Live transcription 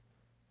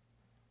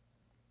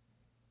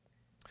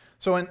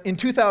So in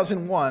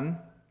 2001,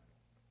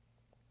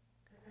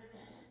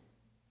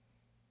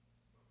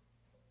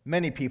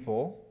 many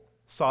people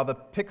saw the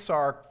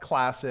Pixar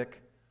classic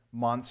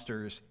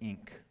Monsters,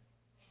 Inc.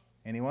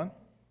 Anyone?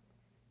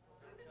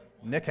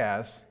 Nick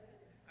has.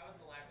 I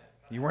wasn't alive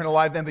then. You weren't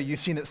alive then, but you've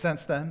seen it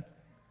since then.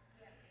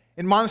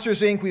 In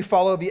Monsters, Inc., we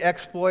follow the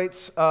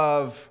exploits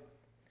of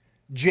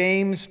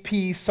James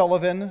P.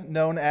 Sullivan,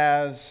 known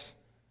as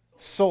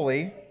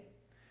Sully,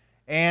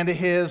 and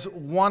his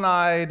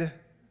one-eyed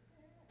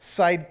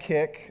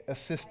sidekick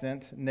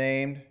assistant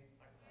named...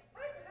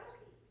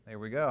 There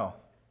we go.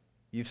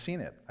 You've seen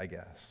it, I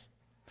guess.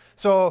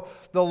 So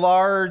the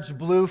large,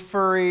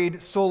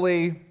 blue-furried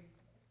Sully,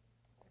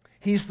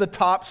 he's the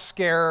top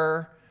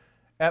scarer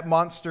at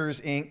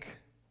Monsters, Inc.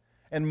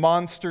 And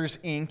Monsters,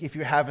 Inc., if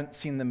you haven't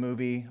seen the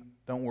movie,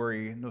 don't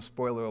worry, no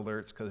spoiler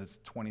alerts because it's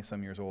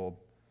 20-some years old.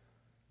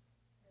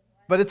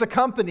 But it's a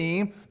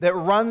company that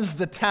runs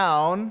the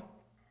town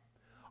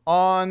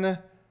on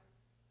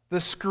the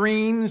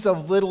screams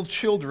of little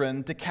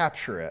children to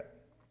capture it.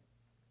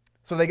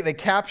 So they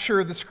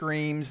capture the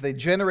screams, they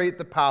generate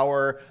the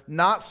power,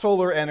 not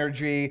solar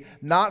energy,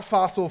 not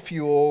fossil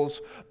fuels,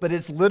 but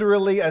it's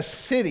literally a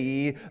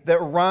city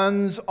that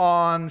runs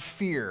on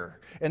fear.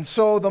 And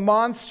so the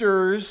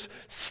monsters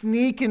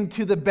sneak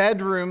into the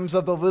bedrooms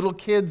of the little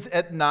kids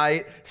at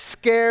night,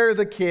 scare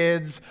the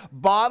kids,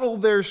 bottle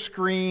their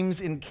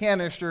screams in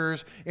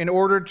canisters in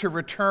order to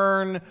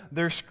return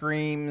their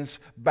screams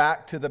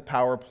back to the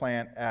power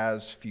plant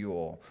as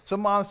fuel. So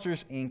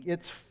Monsters, Inc.,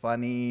 it's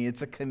funny,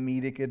 it's a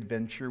comedic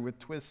adventure with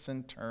twists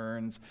and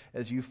turns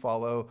as you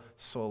follow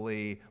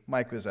Sully,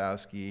 Mike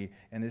Wazowski,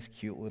 and his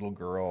cute little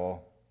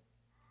girl,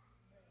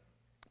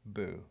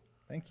 Boo.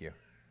 Thank you.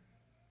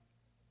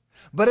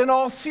 But in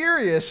all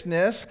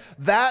seriousness,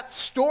 that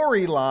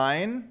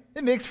storyline,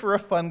 it makes for a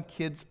fun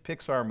kids'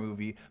 Pixar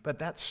movie, but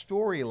that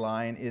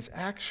storyline is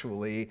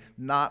actually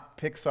not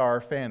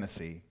Pixar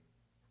fantasy.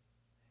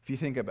 If you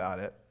think about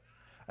it,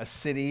 a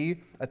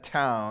city, a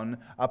town,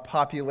 a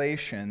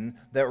population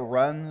that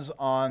runs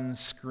on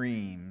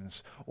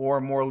screams,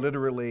 or more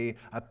literally,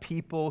 a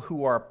people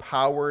who are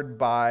powered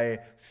by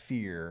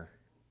fear.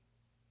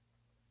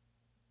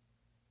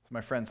 So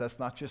my friends, that's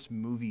not just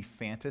movie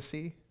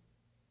fantasy.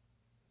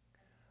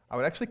 I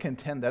would actually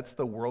contend that's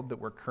the world that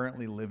we're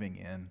currently living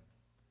in,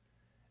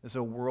 is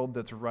a world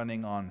that's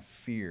running on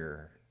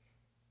fear.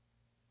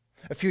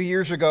 A few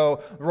years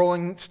ago,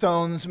 Rolling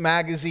Stones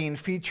magazine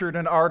featured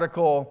an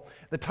article.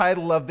 The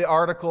title of the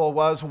article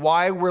was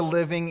 "Why We're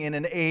Living in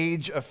an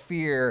Age of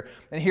Fear."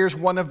 And here's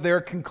one of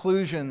their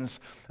conclusions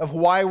of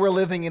why we're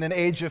living in an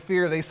age of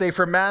fear. They say,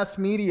 for mass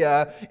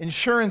media,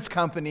 insurance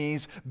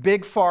companies,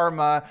 big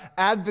pharma,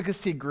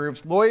 advocacy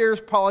groups, lawyers,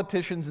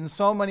 politicians, and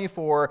so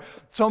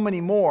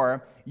many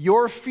more,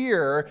 your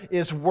fear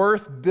is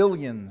worth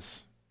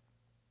billions.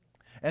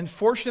 And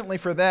fortunately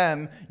for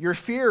them, your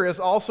fear is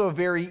also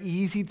very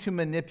easy to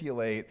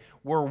manipulate.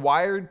 We're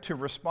wired to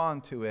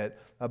respond to it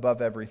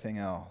above everything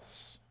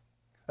else.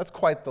 That's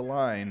quite the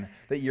line,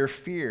 that your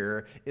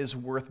fear is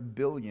worth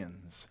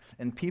billions.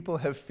 And people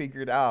have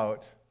figured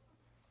out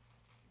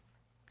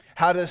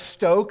how to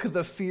stoke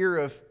the fear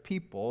of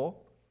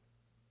people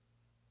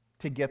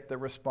to get the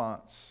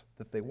response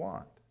that they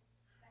want.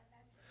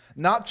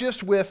 Not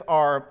just with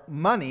our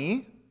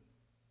money,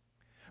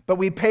 but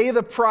we pay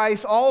the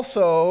price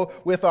also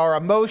with our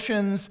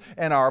emotions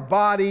and our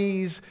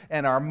bodies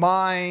and our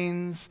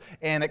minds,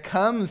 and it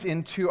comes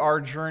into our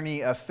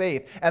journey of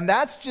faith. And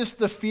that's just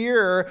the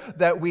fear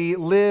that we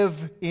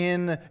live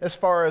in as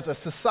far as a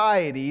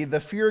society, the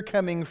fear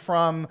coming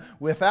from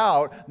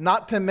without,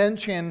 not to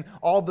mention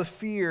all the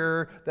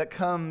fear that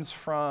comes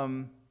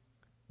from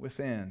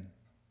within.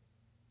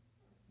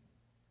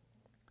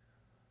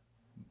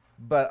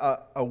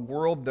 But a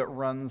world that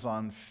runs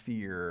on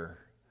fear,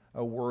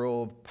 a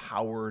world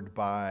powered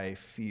by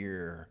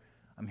fear,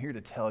 I'm here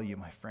to tell you,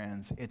 my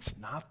friends, it's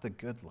not the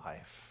good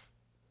life.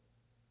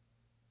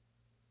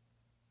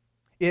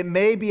 It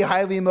may be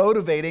highly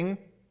motivating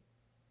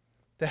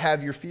to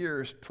have your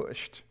fears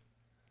pushed,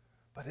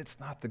 but it's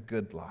not the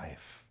good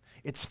life.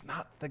 It's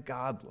not the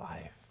God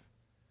life.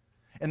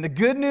 And the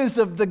good news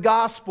of the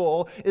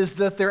gospel is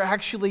that there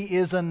actually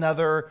is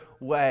another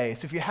way.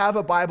 So if you have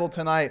a Bible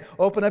tonight,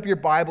 open up your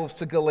Bibles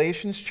to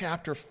Galatians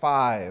chapter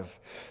 5.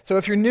 So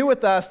if you're new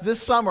with us,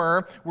 this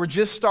summer, we're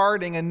just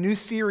starting a new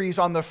series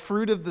on the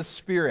fruit of the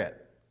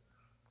Spirit.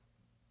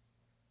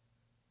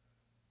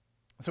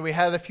 So we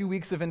had a few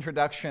weeks of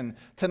introduction.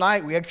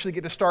 Tonight, we actually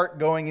get to start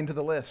going into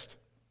the list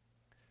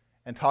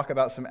and talk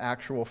about some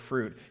actual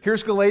fruit.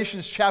 Here's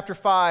Galatians chapter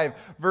 5,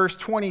 verse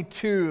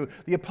 22.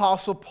 The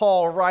Apostle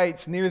Paul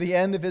writes near the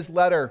end of his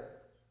letter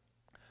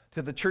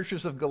to the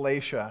churches of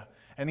Galatia,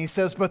 and he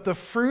says, "But the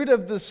fruit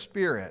of the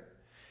Spirit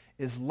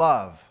is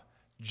love,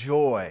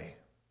 joy,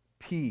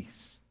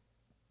 peace,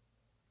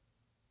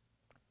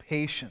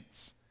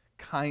 patience,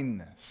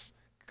 kindness,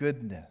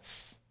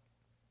 goodness,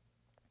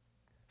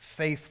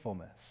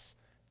 faithfulness,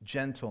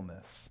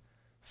 gentleness,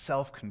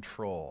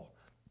 self-control.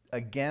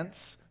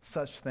 Against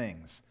such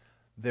things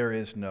there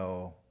is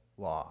no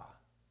law."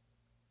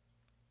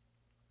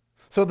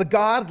 So the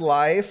God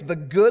life, the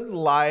good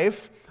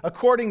life,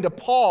 according to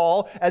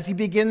Paul, as he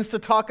begins to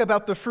talk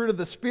about the fruit of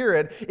the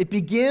Spirit, it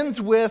begins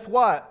with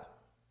what?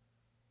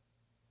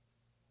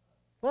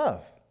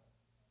 Love.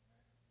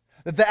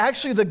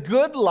 Actually, the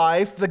good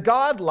life, the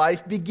God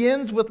life,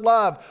 begins with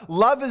love.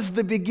 Love is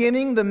the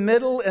beginning, the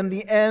middle, and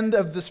the end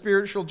of the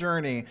spiritual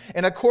journey.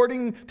 And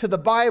according to the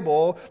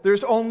Bible,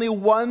 there's only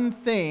one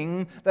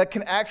thing that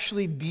can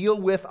actually deal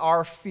with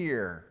our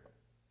fear.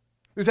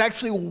 There's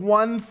actually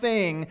one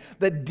thing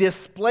that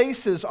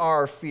displaces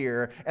our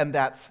fear, and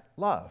that's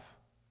love.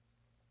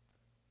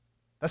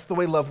 That's the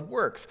way love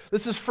works.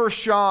 This is 1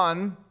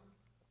 John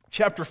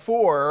chapter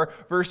 4,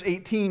 verse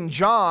 18.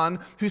 John,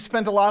 who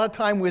spent a lot of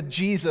time with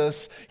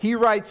Jesus, he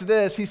writes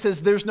this. He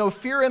says, "There's no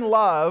fear in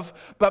love,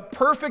 but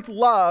perfect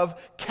love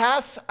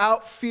casts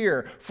out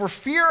fear. For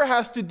fear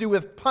has to do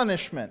with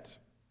punishment.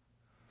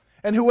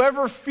 And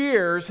whoever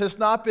fears has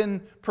not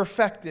been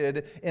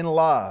perfected in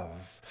love."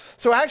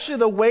 So actually,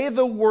 the way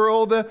the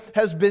world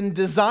has been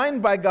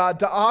designed by God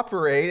to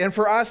operate and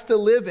for us to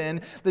live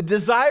in, the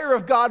desire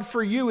of God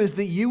for you is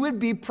that you would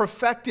be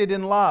perfected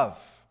in love.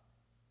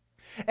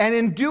 And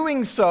in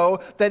doing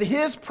so, that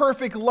His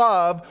perfect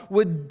love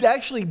would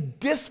actually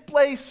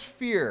displace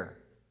fear.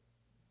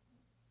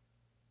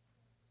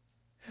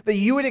 That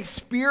you would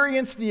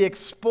experience the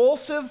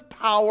expulsive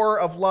power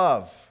of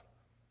love.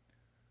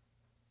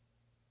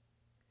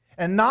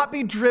 And not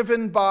be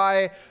driven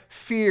by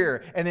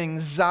fear and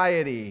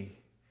anxiety,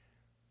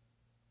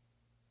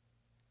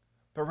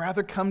 but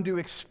rather come to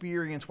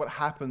experience what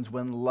happens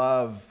when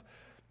love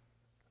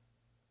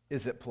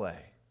is at play.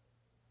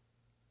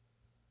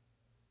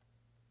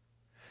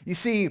 You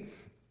see,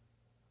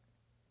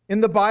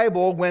 in the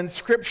Bible, when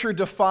Scripture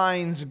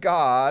defines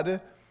God,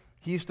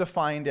 He's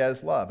defined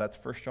as love. That's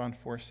 1 John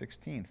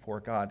 4:16, for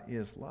God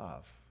is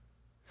love.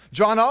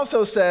 John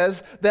also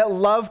says that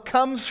love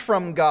comes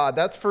from God.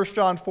 That's 1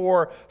 John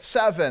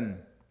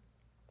 4:7.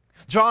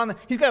 John,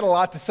 he's got a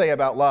lot to say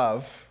about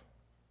love,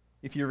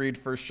 if you read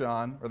 1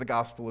 John or the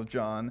Gospel of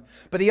John.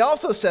 But he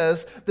also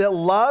says that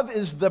love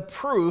is the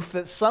proof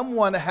that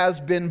someone has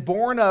been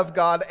born of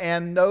God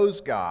and knows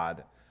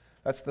God.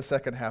 That's the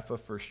second half of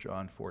 1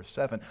 John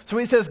 4:7. So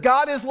he says,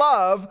 God is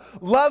love.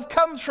 Love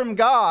comes from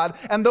God.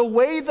 And the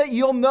way that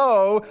you'll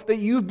know that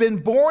you've been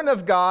born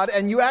of God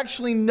and you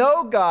actually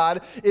know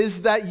God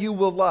is that you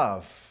will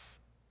love.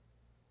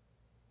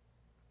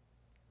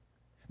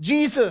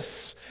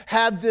 Jesus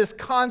had this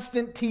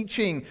constant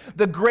teaching,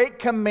 the great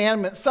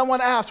commandment.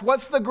 Someone asked,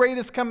 what's the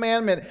greatest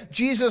commandment?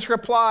 Jesus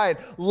replied,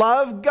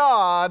 love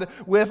God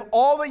with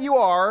all that you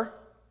are,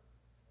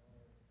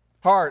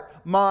 heart,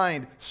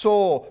 mind,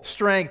 soul,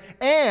 strength,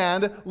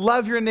 and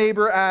love your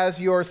neighbor as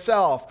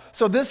yourself.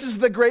 So this is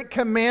the great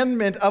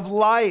commandment of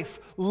life.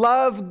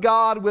 Love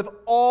God with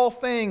all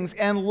things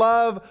and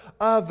love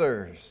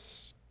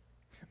others.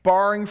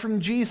 Borrowing from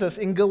Jesus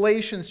in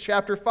Galatians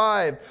chapter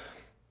 5,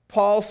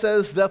 Paul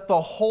says that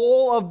the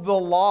whole of the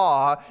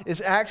law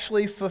is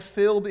actually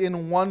fulfilled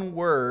in one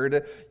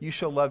word: you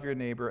shall love your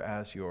neighbor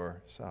as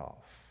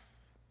yourself.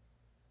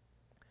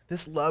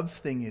 This love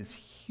thing is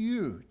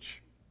huge.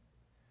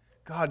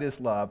 God is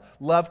love.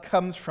 Love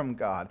comes from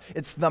God.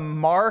 It's the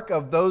mark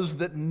of those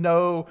that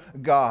know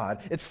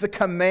God. It's the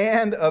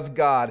command of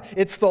God.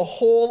 It's the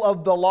whole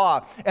of the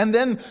law. And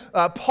then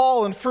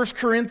Paul in 1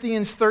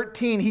 Corinthians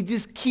 13, he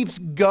just keeps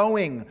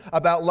going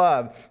about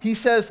love. He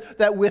says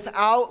that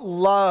without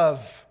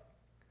love,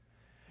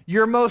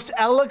 your most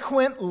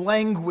eloquent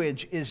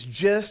language is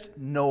just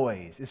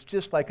noise. It's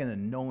just like an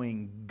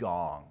annoying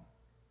gong.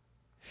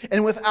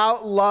 And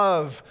without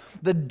love,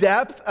 the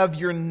depth of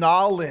your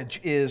knowledge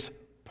is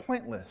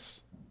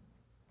pointless.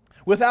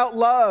 Without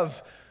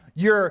love,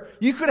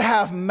 you could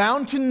have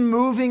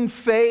mountain-moving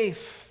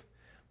faith,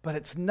 but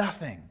it's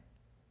nothing.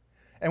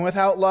 And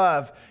without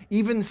love,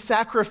 even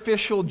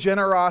sacrificial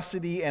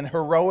generosity and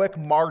heroic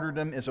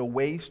martyrdom is a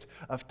waste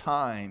of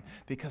time,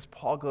 because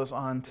Paul goes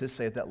on to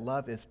say that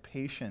love is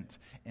patient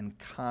and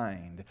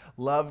kind.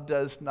 Love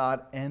does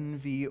not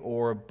envy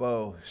or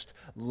boast.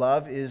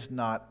 Love is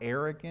not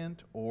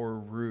arrogant or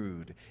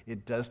rude.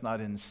 It does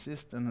not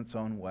insist in its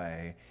own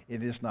way.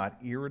 It is not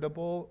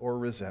irritable or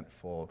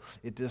resentful.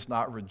 It does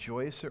not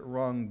rejoice at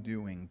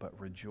wrongdoing, but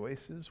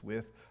rejoices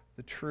with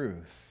the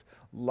truth.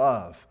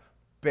 Love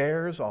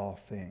bears all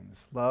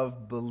things.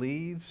 Love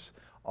believes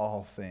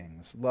all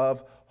things.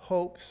 Love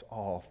hopes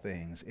all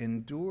things,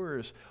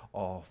 endures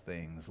all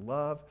things.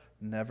 Love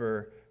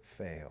never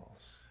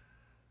fails.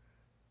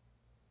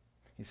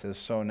 He says,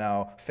 so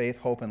now faith,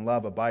 hope, and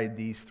love abide,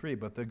 these three,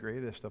 but the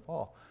greatest of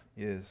all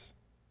is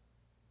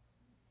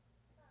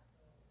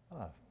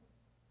love.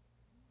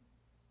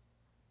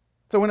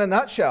 So in a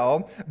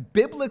nutshell,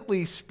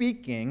 biblically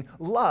speaking,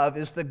 love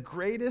is the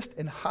greatest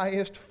and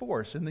highest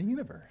force in the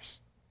universe.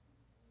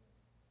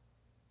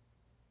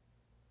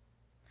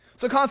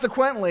 So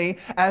consequently,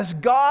 as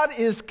God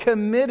is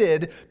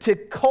committed to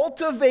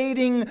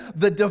cultivating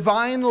the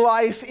divine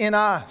life in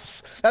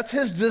us, that's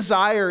his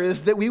desire,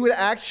 is that we would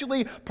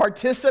actually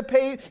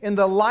participate in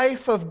the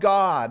life of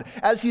God.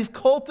 As he's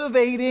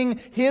cultivating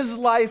his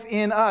life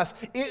in us,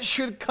 it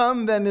should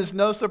come then as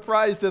no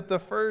surprise that the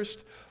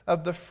first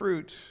of the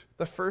fruit,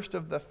 the first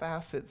of the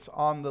facets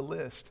on the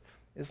list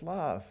is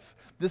love.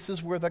 This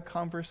is where the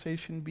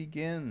conversation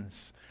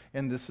begins,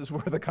 and this is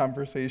where the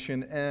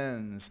conversation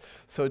ends.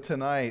 So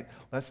tonight,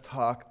 let's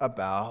talk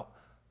about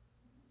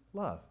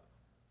love.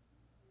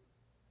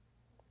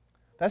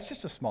 That's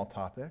just a small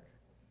topic.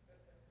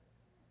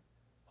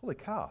 Holy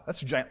cow, that's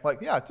giant.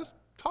 Just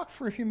talk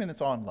for a few minutes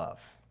on love.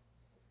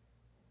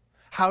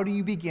 How do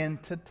you begin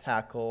to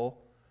tackle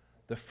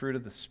the fruit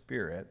of the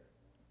Spirit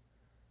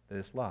that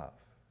is love?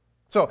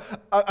 So,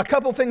 a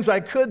couple things I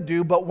could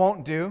do but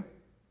won't do.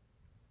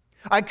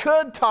 I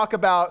could talk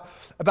about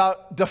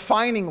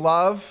defining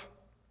love.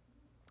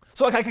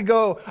 So I could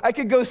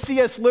go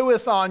C.S.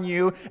 Lewis on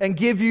you and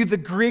give you the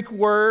Greek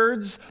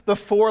words, the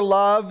four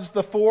loves,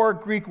 the four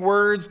Greek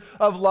words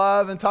of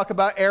love, and talk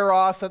about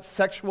eros, that's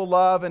sexual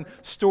love, and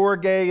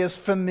storge is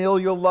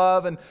familial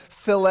love, and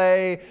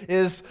philia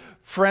is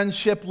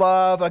friendship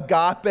love,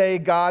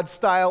 agape,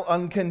 God-style,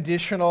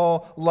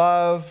 unconditional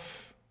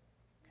love.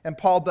 And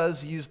Paul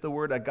does use the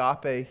word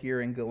agape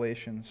here in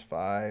Galatians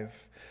 5.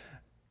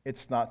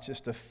 It's not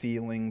just a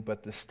feeling,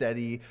 but the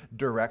steady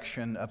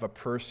direction of a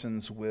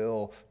person's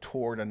will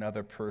toward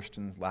another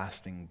person's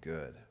lasting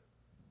good.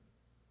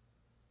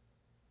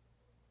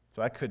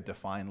 So I could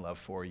define love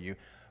for you,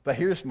 but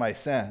here's my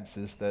sense,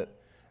 is that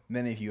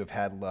many of you have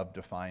had love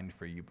defined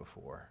for you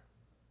before.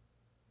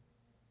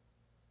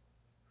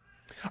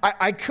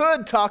 I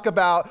could talk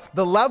about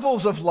the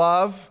levels of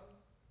love.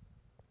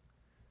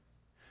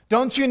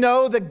 Don't you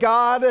know that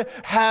God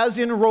has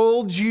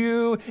enrolled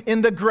you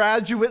in the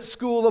graduate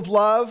school of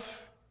love?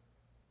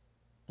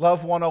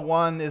 Love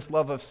 101 is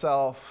love of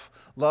self.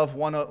 Love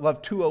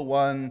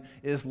 201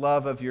 is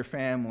love of your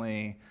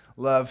family.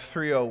 Love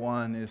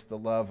 301 is the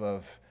love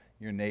of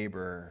your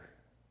neighbor.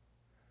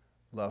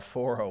 Love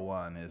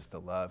 401 is to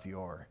love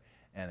your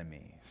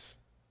enemies.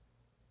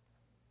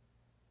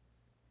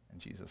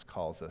 And Jesus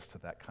calls us to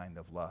that kind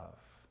of love.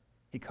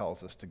 He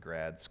calls us to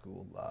grad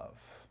school love.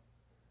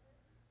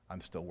 I'm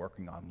still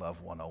working on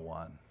Love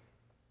 101.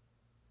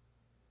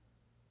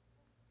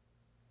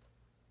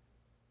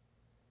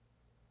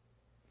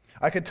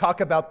 I could talk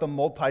about the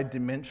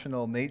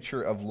multidimensional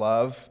nature of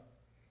love.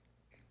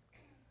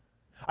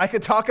 I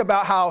could talk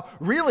about how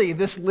really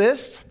this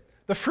list,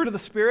 the fruit of the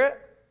Spirit,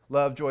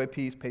 love, joy,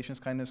 peace, patience,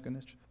 kindness,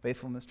 goodness,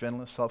 faithfulness,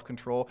 gentleness,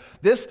 self-control.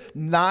 This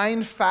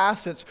 9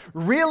 facets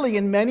really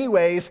in many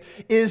ways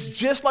is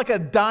just like a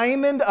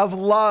diamond of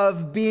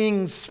love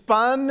being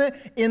spun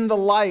in the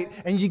light,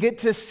 and you get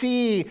to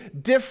see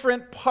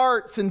different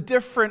parts and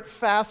different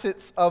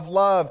facets of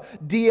love.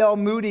 D.L.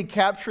 Moody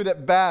captured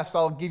it best.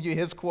 I'll give you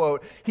his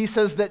quote. He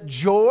says that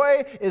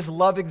joy is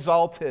love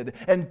exalted,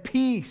 and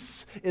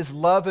peace is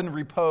love in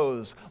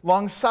repose.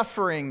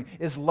 Long-suffering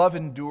is love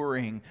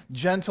enduring.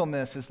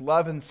 Gentleness is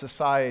love in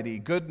society.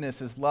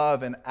 Goodness is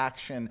love in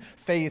action.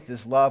 Faith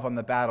is love on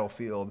the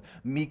battlefield.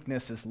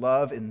 Meekness is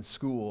love in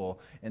school.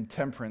 And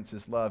temperance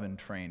is love in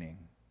training.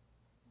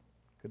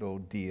 Good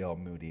old D.L.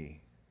 Moody.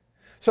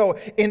 So,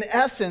 in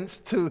essence,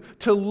 to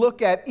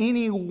look at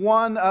any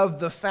one of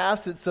the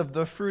facets of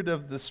the fruit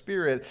of the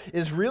Spirit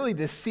is really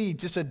to see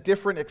just a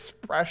different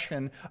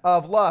expression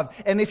of love.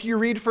 And if you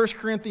read 1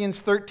 Corinthians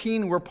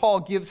 13, where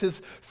Paul gives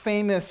his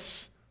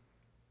famous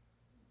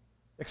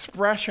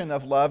expression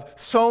of love,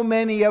 so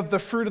many of the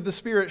fruit of the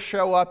Spirit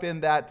show up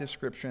in that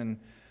description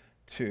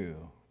too.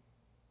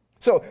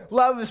 So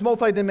love is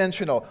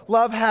multidimensional.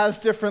 Love has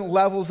different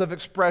levels of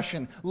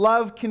expression.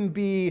 Love can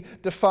be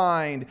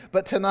defined.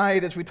 But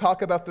tonight, as we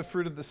talk about the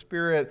fruit of the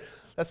Spirit,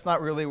 that's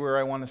not really where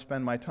I want to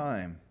spend my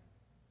time.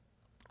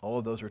 All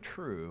of those are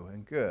true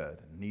and good,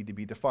 and need to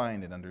be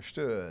defined and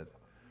understood,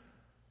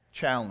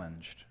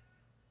 challenged.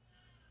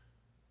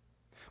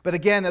 But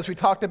again, as we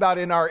talked about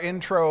in our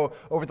intro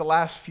over the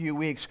last few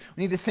weeks,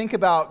 we need to think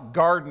about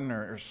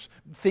gardeners,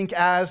 think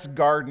as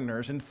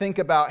gardeners, and think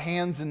about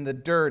hands in the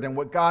dirt and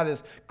what God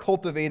is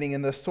cultivating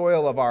in the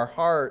soil of our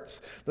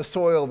hearts, the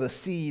soil, the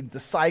seed, the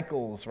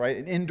cycles, right?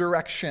 And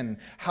indirection.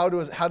 How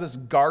does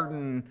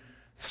garden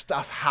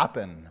stuff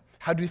happen?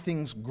 How do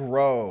things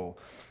grow?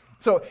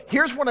 So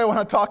here's what I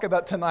want to talk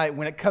about tonight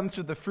when it comes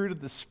to the fruit of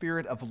the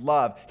Spirit of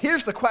love.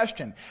 Here's the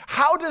question.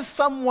 How does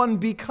someone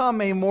become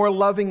a more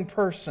loving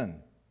person?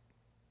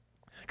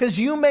 Because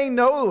you may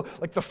know,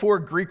 like the 4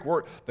 Greek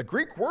words, the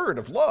Greek word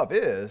of love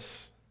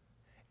is,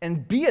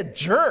 and be a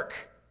jerk.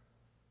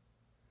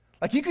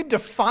 Like you could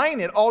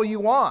define it all you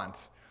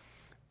want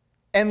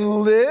and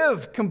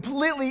live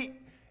completely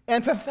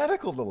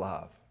antithetical to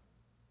love.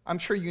 I'm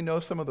sure you know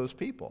some of those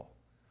people.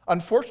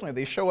 Unfortunately,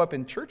 they show up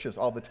in churches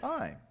all the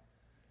time.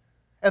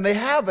 And they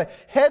have a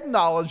head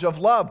knowledge of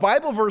love,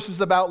 Bible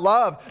verses about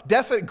love,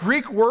 definite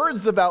Greek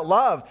words about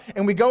love.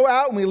 And we go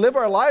out and we live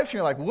our lives and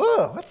you're like,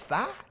 whoa, what's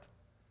that?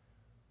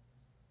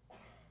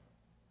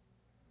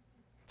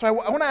 So I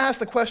want to ask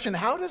the question,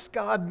 how does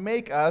God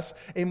make us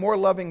a more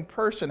loving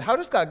person? How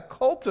does God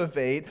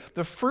cultivate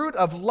the fruit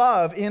of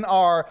love in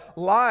our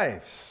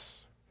lives?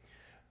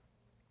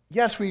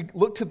 Yes, we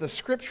look to the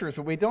scriptures,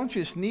 but we don't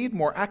just need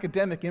more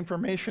academic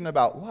information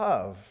about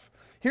love.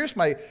 Here's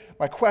my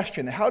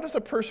question. How does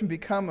a person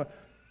become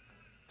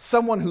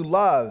someone who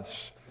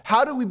loves?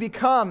 How do we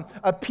become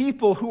a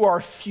people who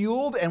are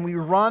fueled and we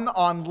run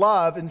on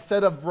love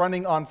instead of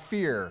running on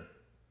fear?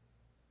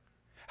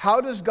 How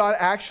does God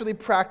actually,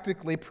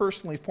 practically,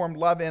 personally form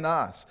love in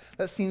us?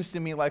 That seems to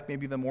me like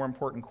maybe the more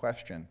important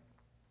question.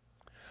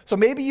 So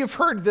maybe you've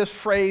heard this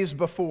phrase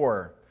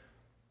before.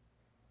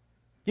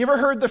 You ever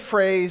heard the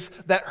phrase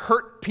that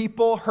hurt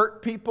people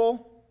hurt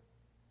people?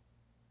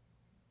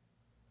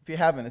 If you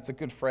haven't, it's a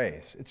good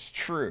phrase. It's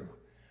true.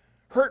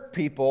 Hurt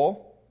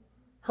people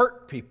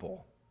hurt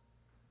people.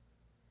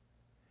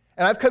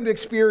 And I've come to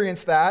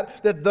experience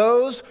that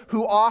those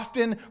who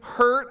often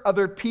hurt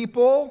other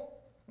people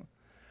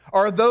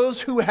are those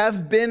who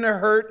have been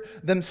hurt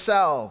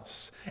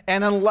themselves.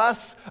 And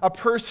unless a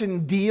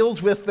person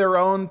deals with their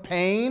own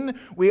pain,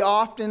 we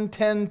often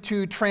tend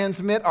to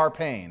transmit our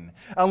pain.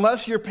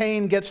 Unless your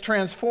pain gets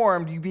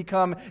transformed, you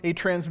become a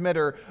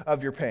transmitter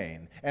of your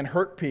pain. And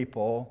hurt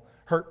people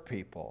hurt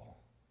people.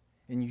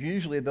 And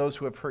usually those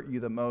who have hurt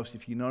you the most,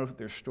 if you know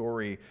their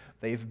story,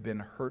 they've been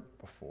hurt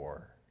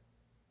before.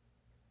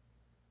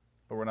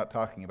 But we're not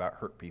talking about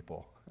hurt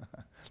people.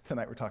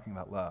 Tonight we're talking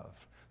about love.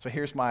 So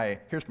here's my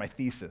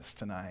thesis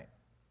tonight.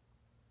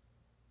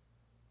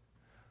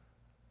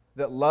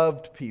 That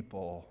loved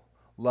people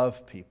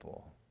love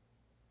people.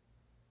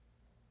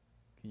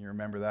 Can you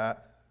remember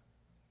that?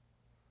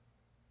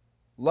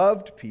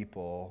 Loved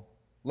people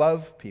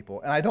love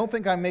people. And I don't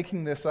think I'm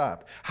making this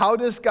up. How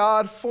does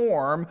God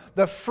form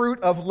the fruit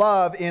of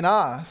love in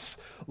us?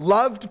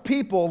 Loved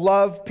people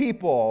love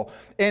people.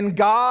 And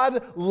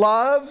God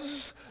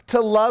loves to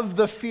love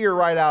the fear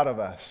right out of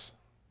us.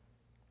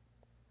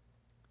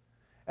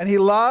 And He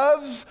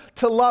loves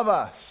to love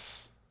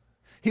us.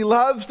 He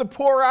loves to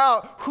pour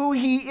out who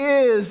He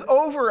is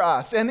over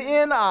us and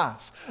in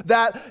us,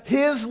 that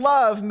His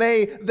love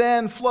may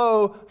then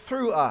flow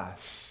through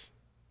us.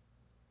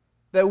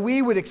 That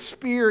we would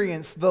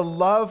experience the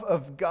love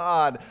of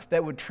God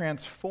that would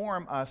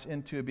transform us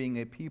into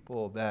being a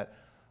people that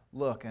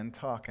look and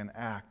talk and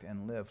act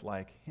and live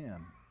like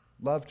Him.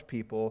 Loved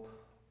people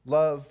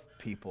love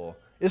people.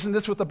 Isn't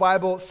this what the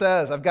Bible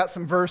says? I've got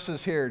some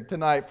verses here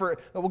tonight.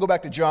 We'll go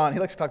back to John. He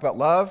likes to talk about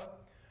love.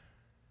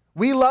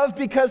 We love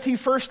because He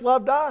first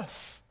loved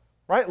us,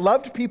 right?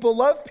 Loved people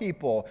love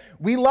people.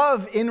 We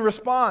love in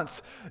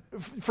response.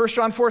 1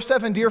 John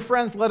 4:7, dear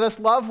friends, let us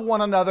love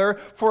one another,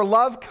 for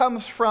love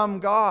comes from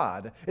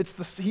God.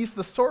 He's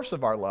the source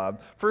of our love.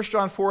 1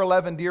 John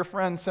 4:11, dear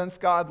friends, since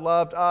God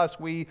loved us,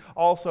 we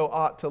also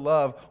ought to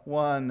love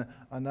one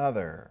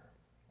another.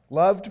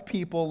 Loved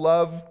people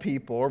love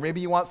people. Or maybe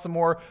you want some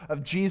more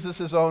of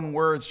Jesus' own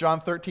words. John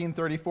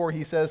 13:34,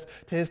 He says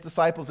to His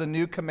disciples, a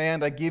new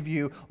command I give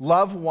you,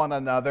 love one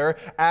another.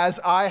 As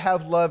I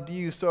have loved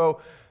you,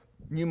 so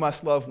you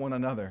must love one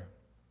another.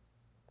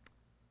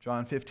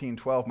 John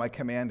 15:12, my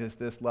command is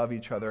this, love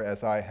each other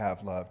as I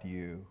have loved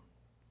you.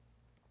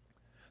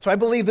 So I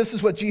believe this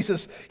is what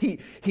Jesus,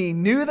 He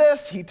knew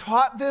this, He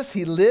taught this,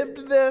 He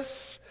lived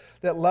this,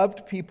 that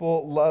loved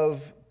people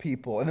love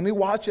people. And then we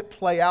watch it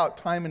play out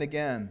time and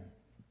again.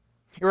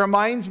 It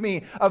reminds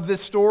me of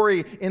this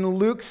story in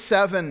Luke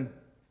 7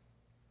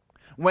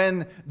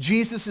 when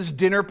Jesus'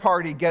 dinner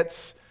party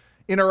gets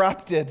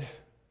interrupted.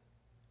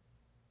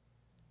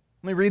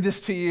 Let me read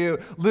this to you.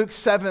 Luke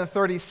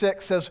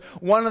 7:36 says,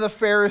 one of the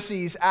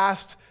Pharisees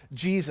asked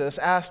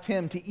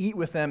Him to eat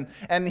with him,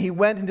 and he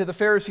went into the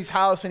Pharisee's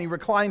house and he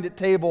reclined at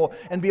table,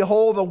 and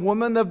behold, a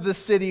woman of the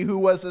city who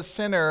was a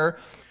sinner,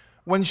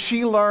 when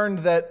she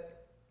learned that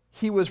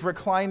he was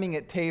reclining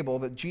at table,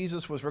 that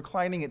Jesus was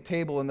reclining at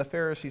table in the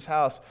Pharisee's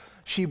house,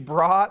 she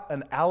brought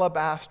an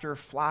alabaster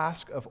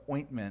flask of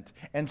ointment,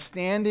 and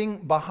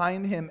standing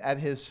behind him at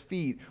his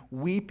feet,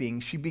 weeping,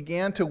 she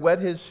began to wet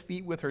his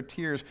feet with her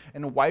tears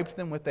and wiped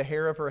them with the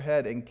hair of her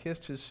head and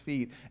kissed his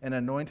feet and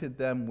anointed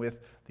them with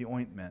the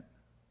ointment.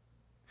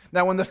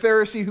 Now, when the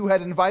Pharisee who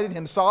had invited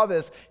him saw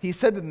this, he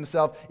said to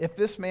himself, if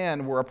this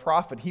man were a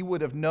prophet, he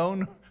would have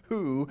known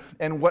who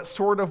and what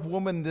sort of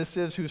woman this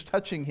is who's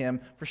touching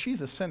him, for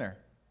she's a sinner.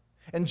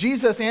 And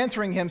Jesus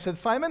answering him said,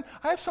 Simon,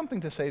 I have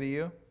something to say to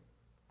you.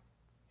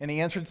 And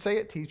he answered, say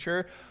it,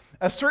 teacher.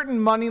 A certain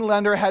money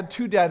lender had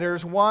two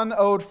debtors. One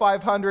owed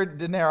 500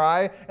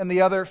 denarii and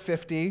the other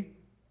 50.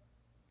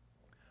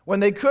 When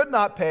they could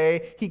not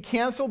pay, he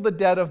canceled the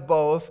debt of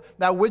both.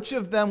 Now, which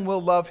of them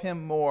will love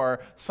him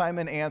more?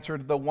 Simon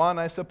answered, the one,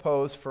 I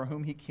suppose, for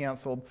whom he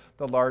canceled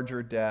the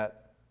larger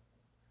debt.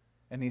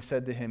 And he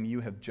said to him,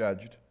 you have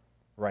judged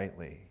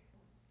rightly.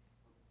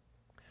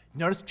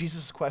 Notice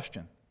Jesus'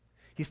 question.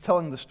 He's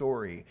telling the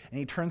story, and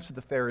he turns to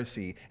the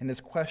Pharisee, and his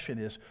question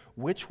is,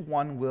 which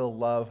one will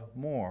love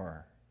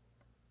more?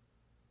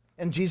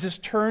 And Jesus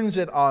turns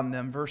it on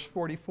them, verse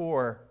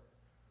 44.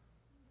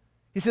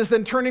 He says,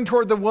 then turning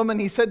toward the woman,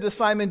 he said to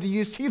Simon, do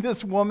you see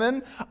this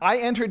woman? I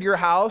entered your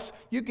house.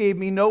 You gave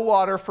me no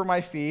water for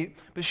my feet,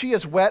 but she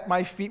has wet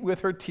my feet with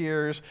her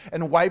tears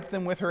and wiped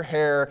them with her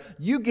hair.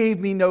 You gave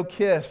me no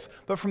kiss,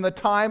 but from the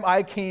time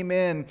I came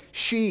in,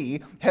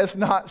 she has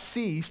not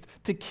ceased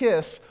to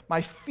kiss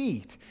my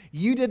feet.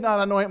 You did not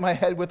anoint my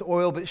head with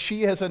oil, but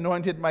she has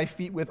anointed my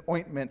feet with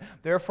ointment.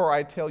 Therefore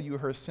I tell you,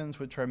 her sins,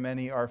 which are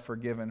many, are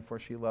forgiven, for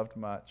she loved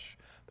much.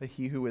 But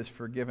he who is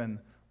forgiven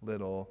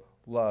little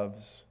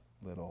loves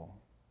little.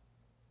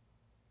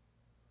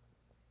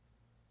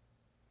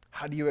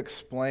 How do you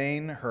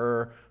explain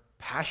her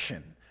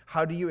passion?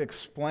 How do you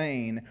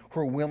explain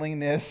her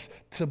willingness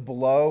to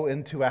blow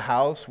into a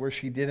house where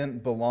she didn't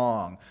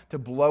belong, to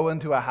blow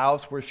into a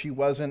house where she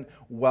wasn't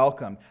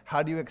welcomed?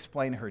 How do you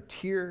explain her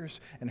tears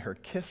and her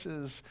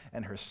kisses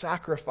and her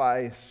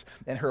sacrifice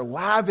and her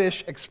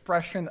lavish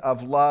expression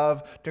of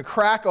love to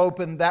crack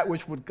open that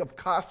which would have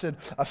costed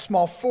a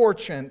small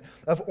fortune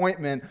of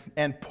ointment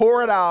and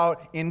pour it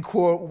out in,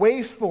 quote,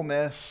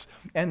 wastefulness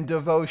and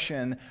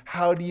devotion?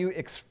 How do you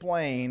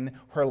explain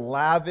her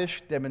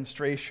lavish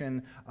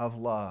demonstration of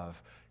love?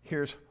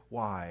 Here's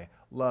why.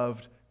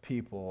 Loved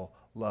people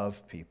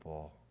love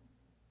people.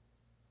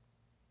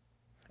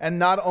 And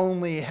not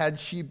only had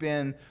she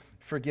been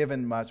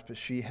forgiven much, but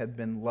she had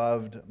been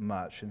loved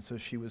much. And so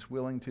she was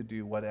willing to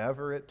do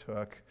whatever it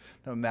took,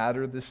 no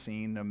matter the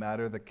scene, no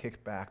matter the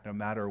kickback, no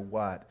matter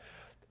what,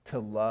 to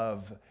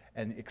love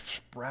and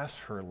express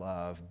her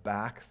love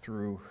back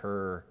through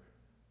her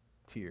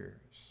tears.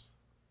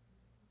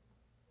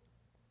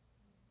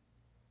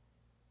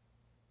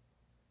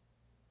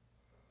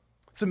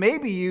 So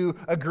maybe you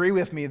agree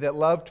with me that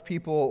loved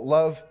people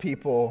love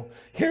people.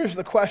 Here's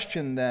the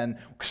question then,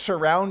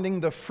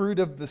 surrounding the fruit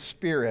of the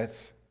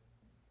Spirit.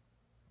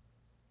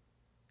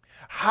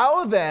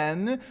 How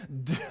then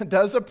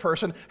does a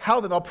person,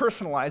 I'll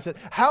personalize it,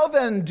 how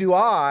then do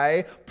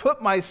I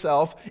put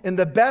myself in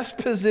the best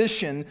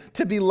position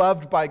to be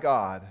loved by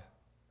God?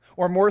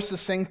 Or more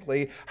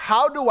succinctly,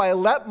 how do I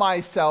let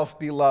myself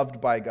be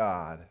loved by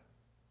God?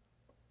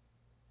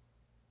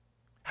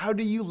 How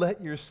do you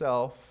let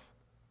yourself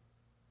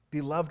be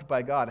loved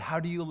by God?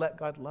 How do you let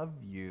God love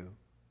you?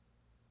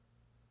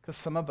 Because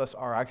some of us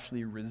are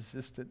actually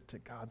resistant to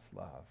God's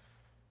love.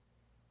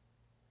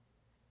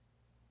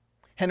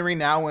 Henry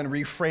Nouwen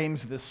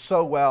reframes this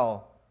so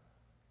well.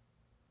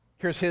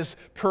 Here's his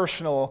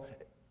personal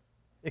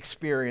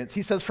experience.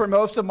 He says, for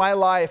most of my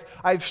life,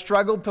 I've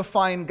struggled to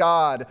find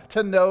God,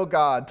 to know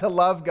God, to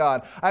love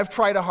God. I've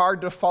tried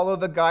hard to follow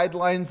the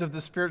guidelines of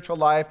the spiritual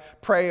life,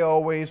 pray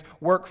always,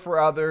 work for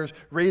others,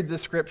 read the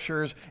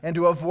scriptures, and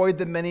to avoid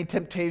the many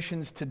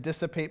temptations to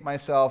dissipate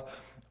myself.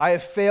 I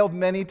have failed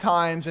many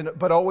times,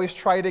 but always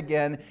tried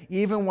again,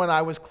 even when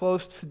I was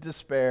close to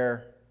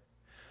despair.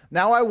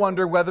 Now I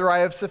wonder whether I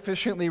have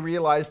sufficiently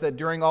realized that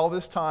during all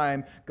this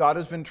time, God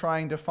has been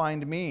trying to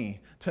find me,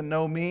 to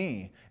know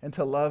me, and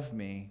to love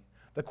me.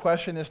 The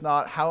question is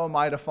not, how am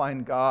I to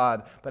find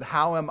God, but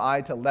how am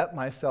I to let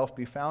myself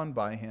be found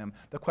by Him?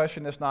 The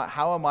question is not,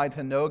 how am I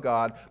to know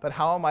God, but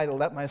how am I to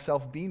let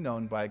myself be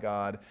known by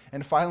God?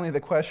 And finally,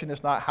 the question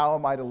is not, how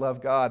am I to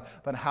love God,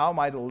 but how am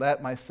I to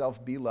let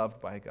myself be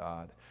loved by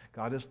God?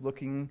 God is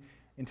looking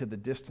into the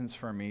distance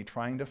for me,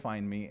 trying to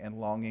find me,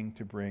 and longing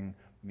to bring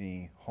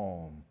me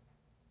home.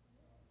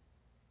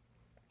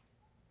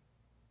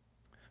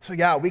 So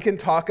yeah, we can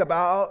talk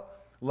about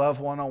Love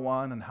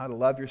 101 and how to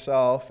love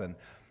yourself, and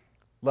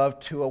Love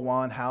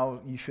 201,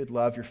 how you should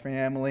love your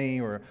family,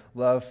 or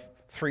Love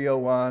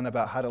 301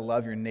 about how to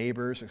love your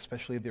neighbors,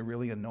 especially the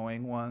really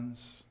annoying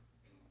ones.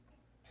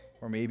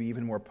 Or maybe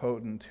even more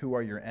potent, who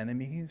are your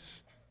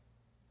enemies?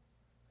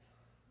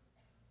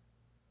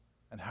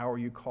 And how are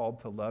you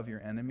called to love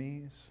your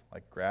enemies?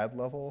 Like grad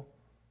level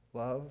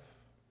love?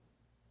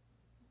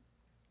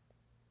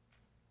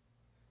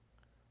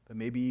 But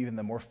maybe even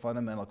the more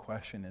fundamental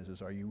question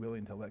is are you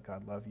willing to let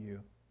God love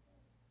you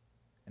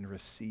and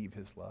receive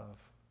His love?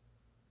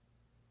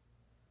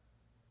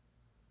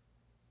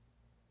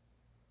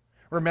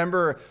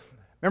 Remember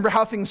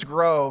how things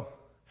grow.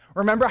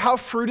 Remember how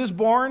fruit is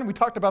born? We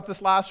talked about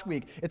this last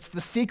week. It's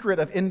the secret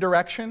of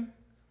indirection.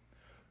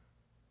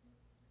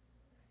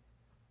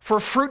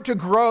 For fruit to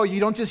grow, you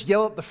don't just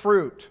yell at the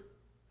fruit.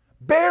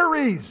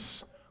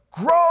 Berries,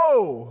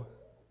 grow.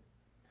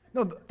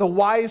 No, the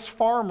wise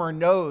farmer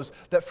knows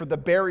that for the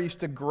berries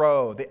to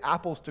grow, the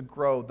apples to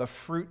grow, the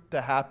fruit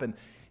to happen,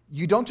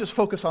 you don't just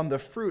focus on the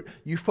fruit,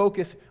 you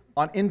focus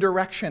on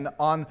indirection,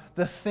 on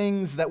the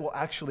things that will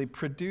actually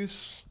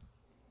produce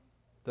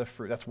the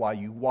fruit. That's why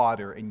you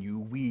water and you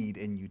weed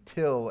and you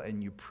till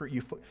and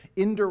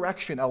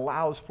indirection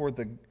allows for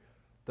the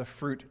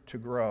fruit to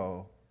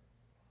grow.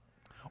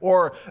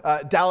 Or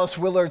Dallas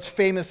Willard's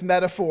famous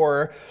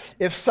metaphor,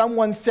 if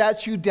someone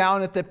sat you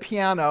down at the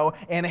piano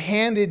and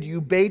handed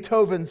you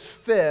Beethoven's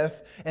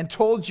Fifth and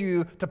told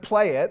you to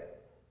play it,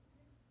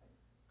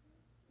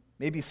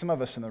 maybe some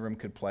of us in the room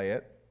could play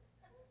it.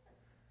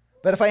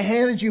 But if I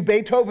handed you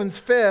Beethoven's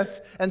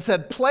Fifth and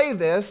said, play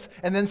this,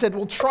 and then said,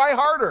 well, try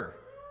harder.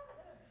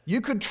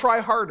 You could try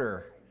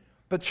harder.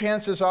 but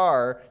chances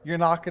are you're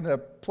not going to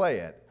play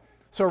it.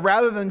 So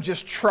rather than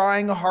just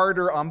trying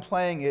harder on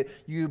playing it,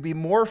 you'd be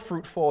more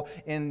fruitful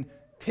in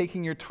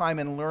taking your time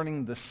and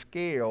learning the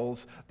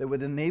scales that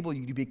would enable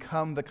you to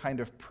become the kind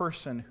of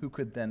person who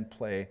could then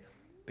play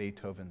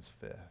Beethoven's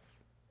Fifth.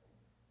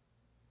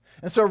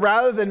 And so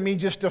rather than me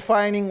just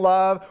defining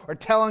love or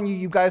telling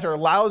you guys are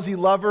lousy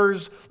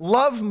lovers,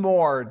 love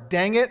more,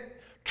 dang it.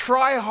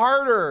 Try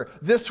harder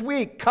this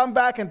week. Come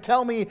back and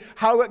tell me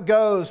how it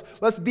goes.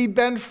 Let's be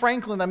Ben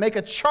Franklin and make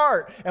a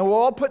chart, and we'll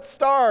all put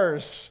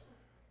stars.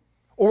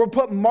 Or we'll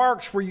put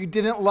marks where you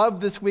didn't love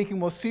this week,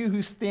 and we'll see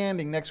who's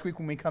standing next week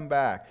when we come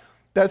back.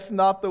 That's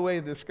not the way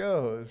this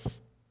goes.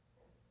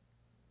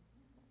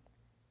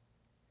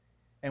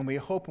 And we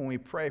hope and we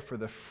pray for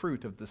the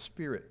fruit of the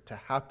Spirit to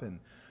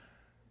happen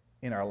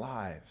in our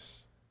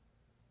lives.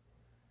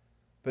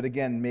 But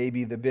again,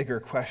 maybe the bigger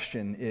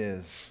question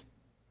is,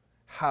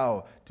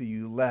 how do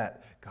you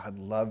let God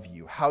love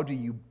you? How do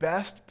you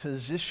best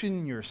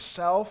position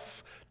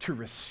yourself to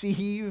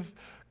receive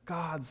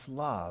God's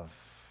love?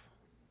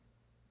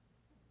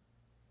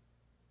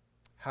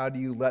 How do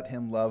you let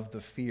him love the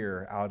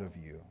fear out of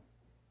you?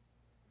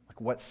 Like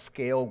what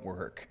scale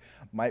work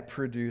might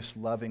produce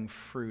loving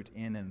fruit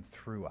in and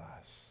through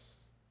us?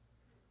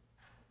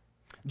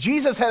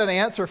 Jesus had an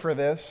answer for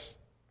this.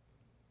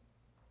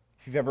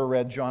 If you've ever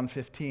read John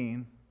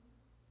 15,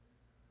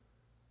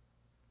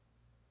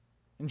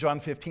 in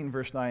John 15,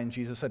 verse 9,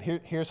 Jesus said,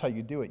 here's how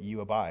you do it.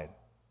 You abide.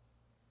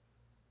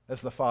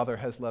 As the Father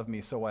has loved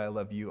me, so I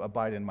love you.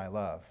 Abide in my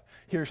love.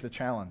 Here's the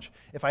challenge.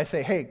 If I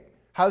say, hey,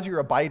 how's your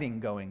abiding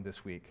going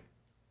this week?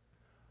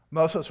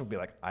 Most of us will be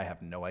like, I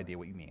have no idea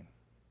what you mean.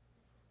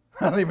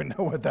 I don't even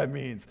know what that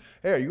means.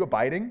 Hey, are you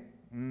abiding?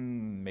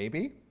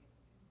 Maybe.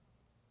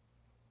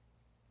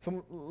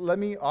 So let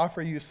me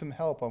offer you some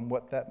help on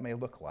what that may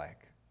look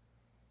like.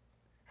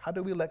 How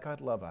do we let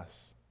God love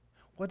us?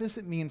 What does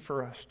it mean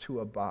for us to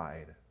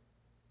abide?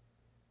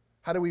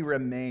 How do we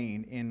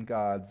remain in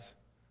God's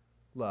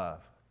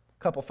love?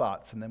 A couple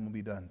thoughts, and then we'll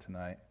be done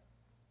tonight.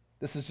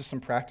 This is just some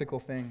practical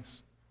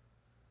things.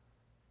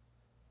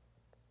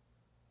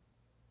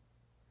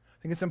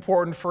 I think it's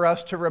important for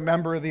us to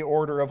remember the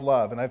order of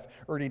love, and I've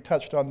already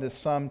touched on this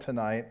some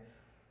tonight.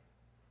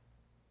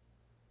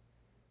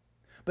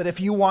 But if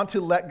you want to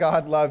let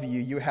God love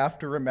you, you have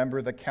to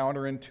remember the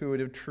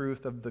counterintuitive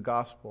truth of the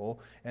gospel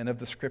and of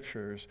the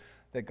scriptures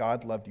that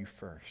God loved you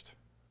first.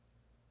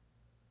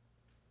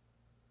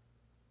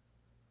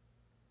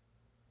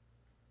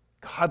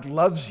 God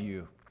loves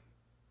you.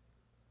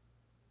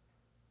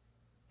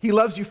 He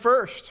loves you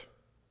first.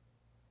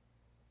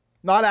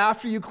 Not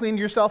after you cleaned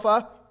yourself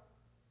up.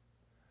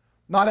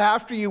 Not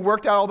after you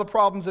worked out all the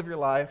problems of your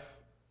life.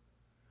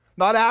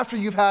 Not after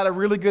you've had a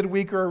really good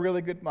week or a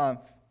really good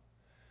month.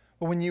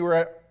 But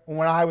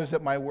when I was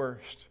at my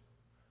worst.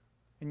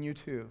 And you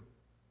too.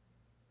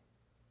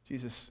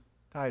 Jesus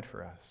died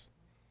for us.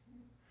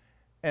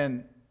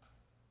 And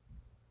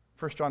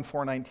 1 John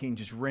 4:19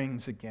 just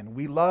rings again.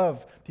 We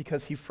love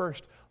because he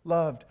first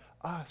loved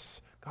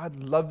us. God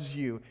loves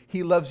you.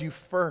 He loves you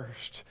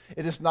first.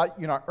 It is not,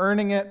 you're not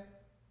earning it.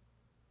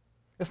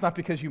 It's not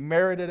because you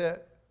merited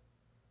it.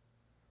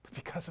 But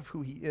because of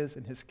who he is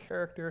and his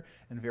character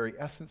and very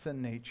essence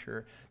and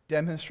nature,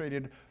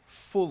 demonstrated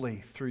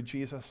fully through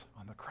Jesus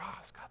on the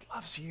cross. God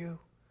loves you.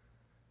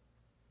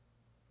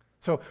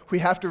 So we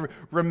have to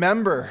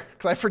remember,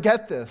 because I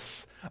forget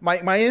this.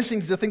 My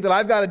instinct is to think that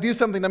I've got to do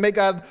something to make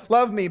God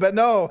love me. But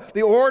no,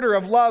 the order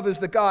of love is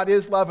that God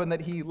is love and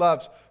that he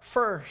loves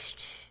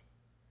first.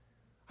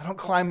 I don't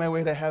climb my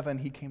way to heaven.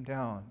 He came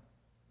down.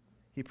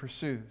 He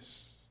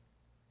pursues.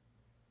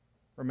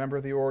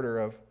 Remember the order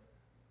of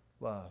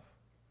love.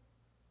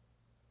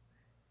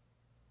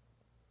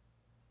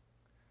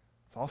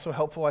 It's also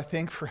helpful, I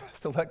think, for us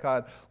to let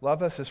God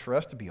love us is for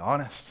us to be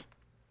honest,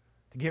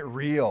 to get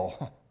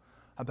real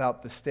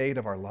about the state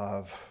of our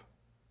love.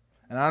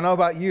 And I don't know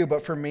about you,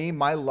 but for me,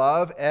 my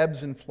love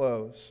ebbs and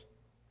flows.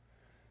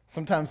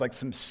 Sometimes like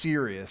some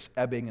serious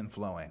ebbing and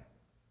flowing.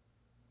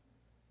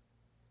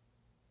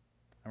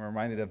 I'm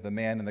reminded of the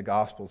man in the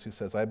Gospels who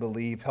says, I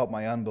believe, help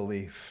my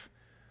unbelief.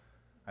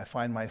 I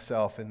find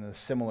myself in a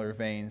similar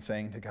vein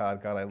saying to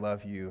God, God, I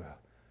love you,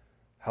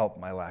 help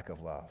my lack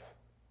of love.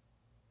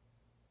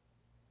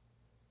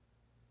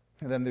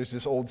 And then there's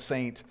this old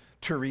saint,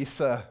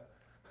 Teresa.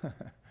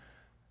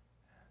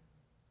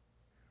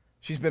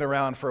 She's been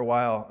around for a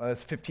while.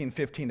 It's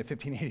 1515 to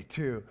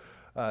 1582.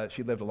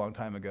 She lived a long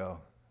time ago.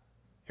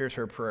 Here's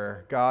her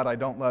prayer. God, I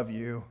don't love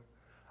you.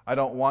 I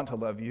don't want to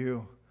love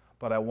you,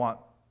 but I want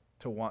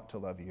to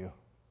love you.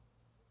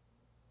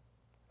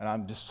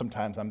 And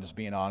sometimes I'm just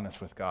being honest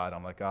with God.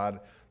 I'm like, God,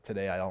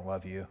 today I don't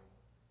love you.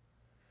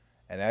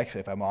 And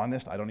actually, if I'm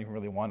honest, I don't even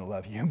really want to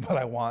love you, but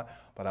I want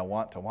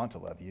to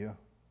love you.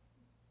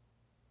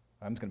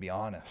 I'm just going to be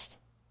honest.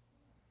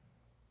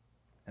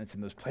 And it's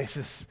in those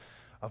places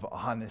of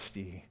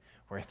honesty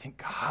where I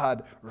think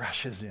God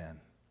rushes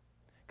in.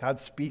 God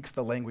speaks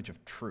the language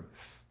of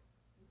truth.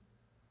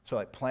 So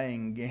like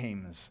playing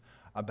games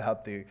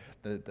about the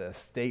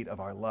state of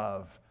our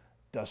love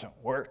doesn't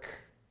work.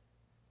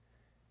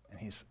 And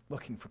he's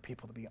looking for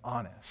people to be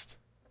honest.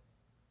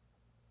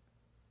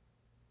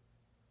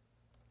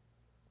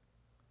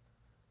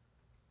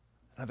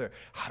 Another,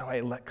 how do I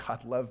let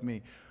God love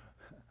me?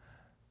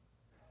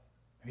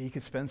 Maybe you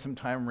could spend some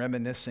time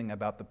reminiscing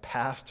about the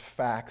past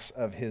facts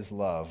of his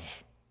love.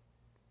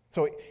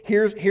 So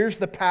here's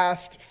the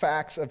past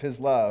facts of his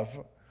love.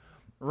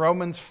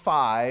 Romans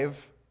 5,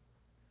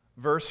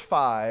 verse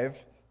 5,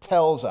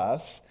 tells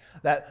us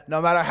that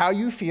no matter how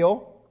you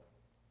feel,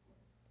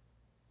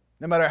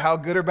 no matter how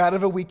good or bad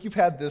of a week you've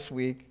had this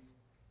week,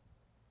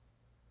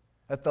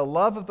 that the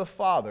love of the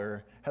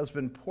Father has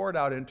been poured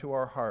out into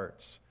our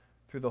hearts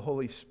through the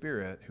Holy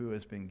Spirit who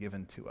has been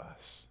given to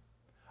us.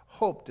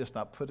 Hope does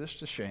not put us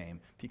to shame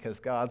because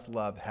God's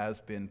love has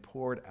been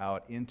poured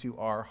out into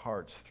our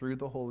hearts through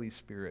the Holy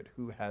Spirit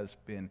who has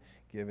been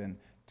given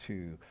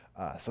to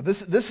us. So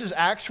this is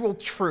actual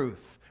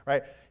truth,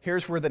 right?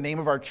 Here's where the name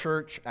of our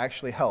church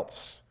actually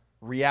helps.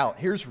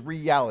 Here's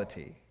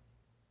reality.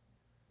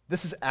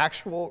 This is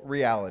actual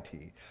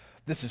reality.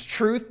 This is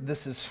truth,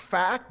 this is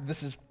fact,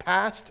 this is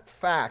past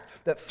fact,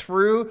 that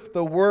through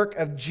the work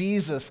of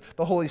Jesus,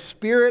 the Holy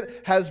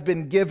Spirit has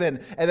been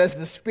given. And as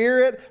the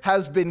Spirit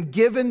has been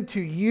given to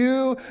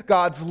you,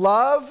 God's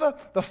love,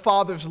 the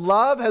Father's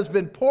love, has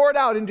been poured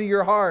out into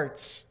your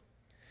hearts.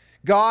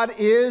 God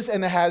is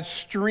and has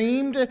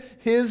streamed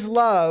his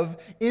love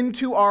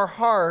into our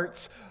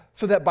hearts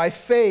so that by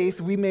faith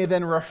we may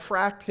then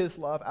refract his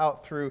love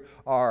out through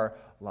our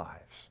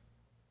lives.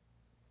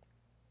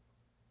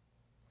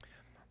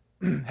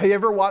 Have you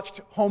ever watched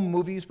home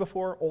movies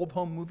before? Old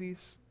home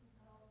movies?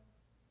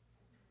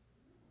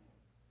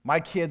 My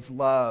kids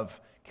love.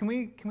 Can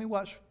we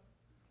watch?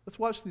 Let's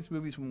watch these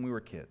movies when we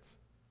were kids.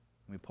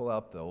 We pull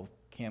out the old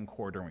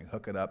camcorder and we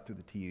hook it up through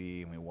the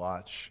TV and we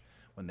watch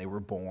when they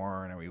were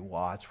born and we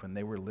watch when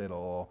they were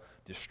little,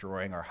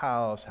 destroying our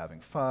house,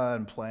 having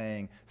fun,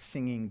 playing,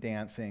 singing,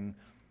 dancing.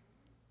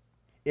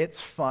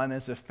 It's fun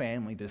as a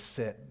family to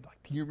sit. Like,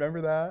 do you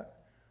remember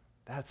that?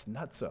 That's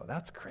nutso.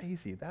 That's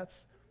crazy.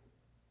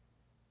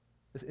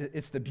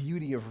 It's the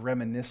beauty of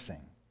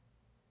reminiscing.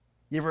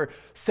 You ever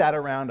sat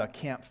around a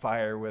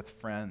campfire with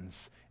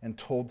friends and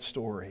told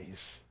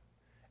stories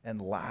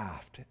and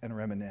laughed and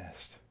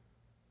reminisced?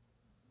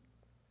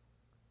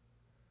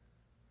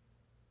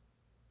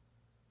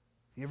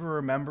 You ever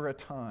remember a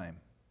time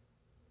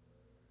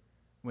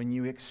when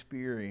you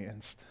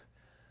experienced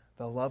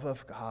the love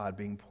of God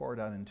being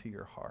poured out into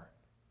your heart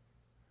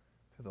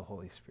through the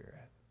Holy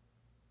Spirit?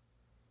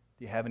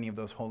 Do you have any of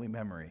those holy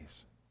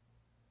memories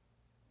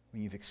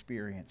when you've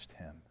experienced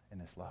him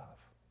and his love?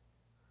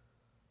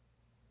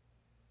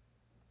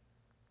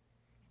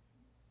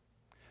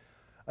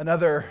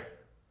 Another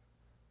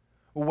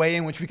way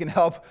in which we can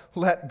help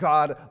let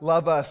God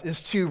love us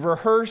is to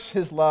rehearse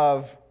his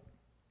love.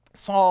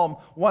 Psalm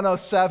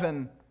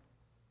 107,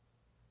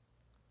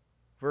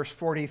 verse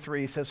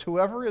 43 says,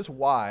 "Whoever is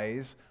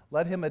wise,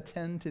 let him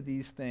attend to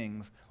these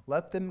things.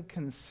 Let them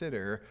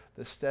consider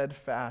the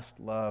steadfast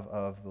love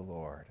of the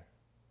Lord."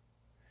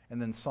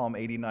 And then Psalm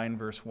 89,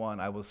 verse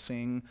 1, "I will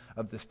sing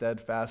of the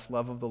steadfast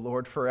love of the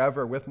Lord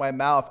forever. With my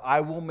mouth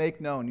I will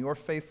make known your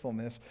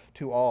faithfulness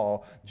to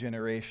all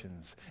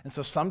generations." And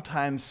so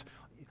sometimes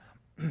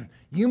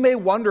you may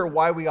wonder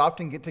why we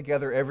often get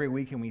together every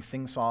week and we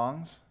sing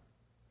songs.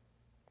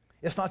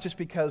 It's not just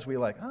because we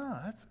like,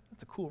 that's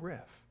a cool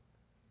riff.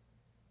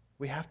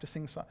 We have to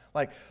sing songs.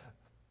 Like,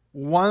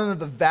 one of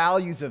the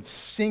values of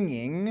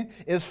singing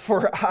is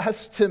for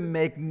us to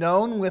make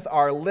known with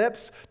our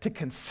lips, to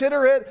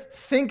consider it,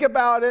 think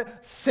about it,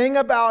 sing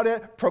about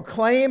it,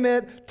 proclaim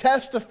it,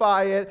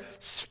 testify it,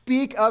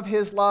 speak of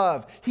his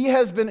love. He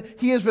has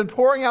been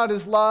pouring out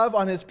his love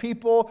on his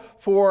people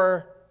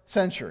for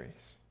centuries.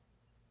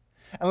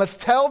 And let's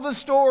tell the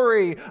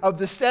story of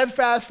the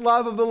steadfast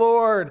love of the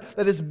Lord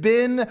that has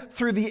been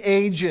through the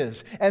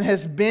ages and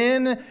has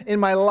been in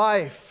my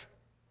life.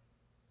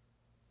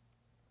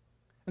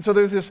 And so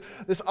there's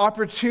this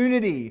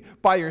opportunity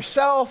by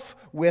yourself,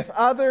 with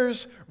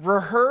others,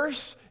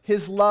 rehearse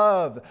his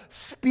love,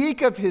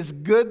 speak of his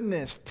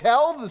goodness,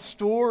 tell the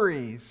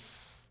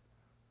stories.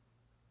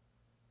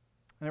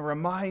 And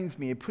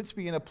it puts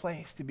me in a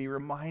place to be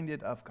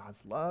reminded of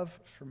God's love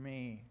for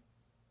me.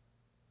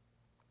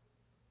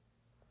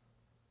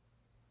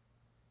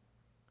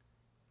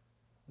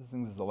 I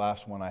think this is the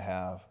last one I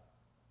have.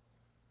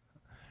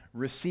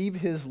 Receive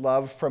his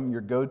love from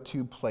your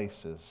go-to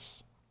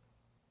places.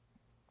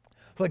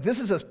 So this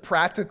is as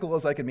practical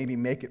as I can maybe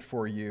make it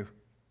for you.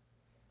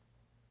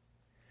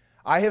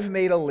 I have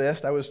made a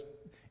list. I was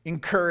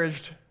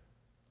encouraged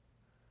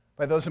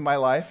by those in my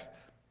life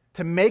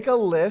to make a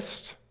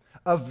list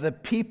of the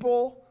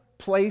people,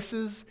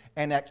 places,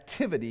 and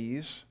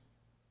activities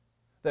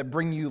that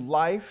bring you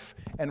life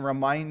and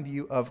remind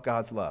you of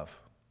God's love.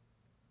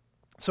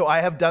 So I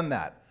have done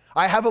that.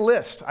 I have a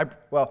list. I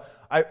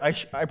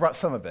brought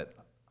some of it.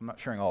 I'm not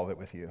sharing all of it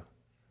with you.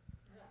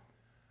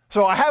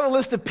 So I have a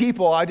list of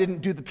people. I didn't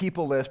do the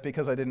people list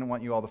because I didn't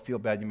want you all to feel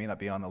bad you may not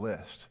be on the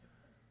list.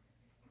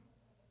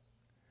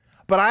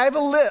 But I have a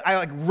list.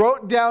 I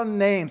wrote down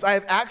names. I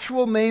have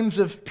actual names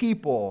of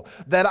people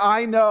that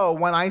I know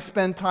when I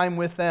spend time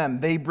with them,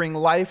 they bring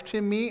life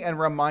to me and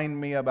remind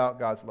me about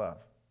God's love.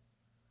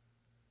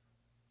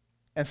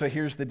 And so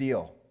here's the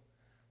deal.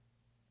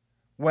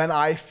 When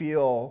I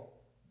feel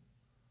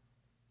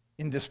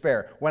in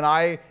despair, when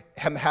I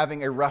am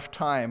having a rough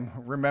time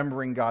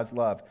remembering God's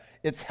love,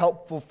 it's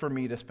helpful for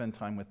me to spend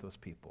time with those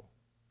people.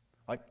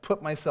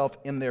 Put myself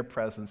in their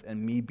presence,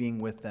 and me being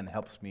with them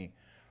helps me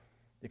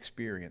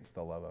experience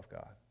the love of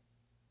God.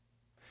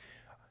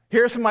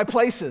 Here are some of my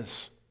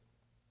places.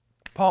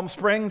 Palm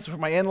Springs, where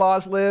my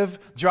in-laws live,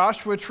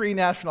 Joshua Tree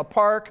National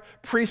Park,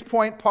 Priest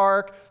Point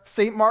Park,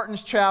 St.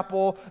 Martin's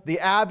Chapel,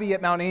 the Abbey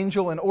at Mount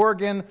Angel in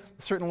Oregon,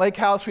 a certain lake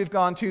house we've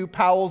gone to,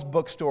 Powell's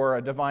Bookstore,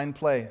 a divine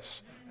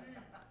place.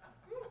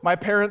 My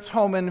parents'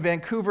 home in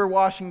Vancouver,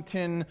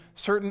 Washington,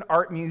 certain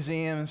art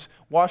museums,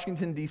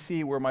 Washington,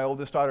 D.C., where my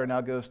oldest daughter now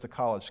goes to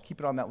college.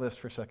 Keep it on that list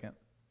for a second.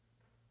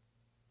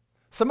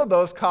 Some of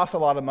those cost a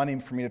lot of money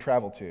for me to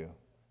travel to,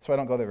 so I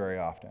don't go there very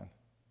often.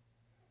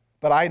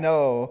 But I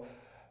know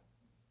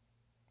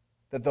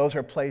that those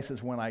are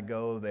places when I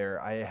go there,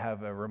 I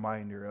have a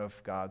reminder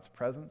of God's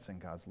presence and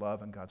God's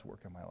love and God's work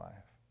in my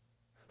life.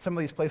 Some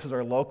of these places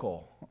are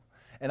local.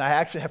 And I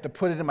actually have to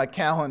put it in my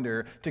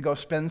calendar to go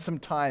spend some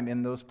time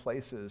in those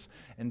places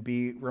and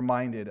be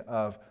reminded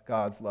of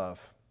God's love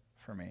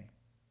for me.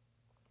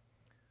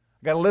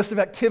 I got a list of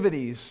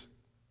activities: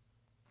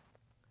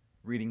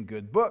 reading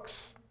good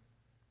books,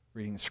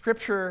 reading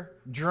scripture,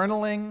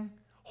 journaling,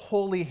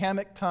 holy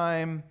hammock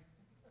time,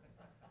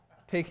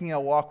 taking a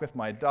walk with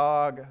my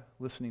dog,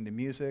 listening to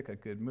music, a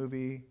good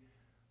movie,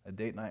 a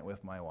date night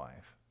with my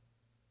wife,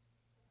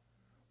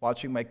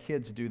 watching my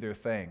kids do their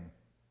thing,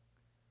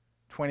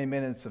 20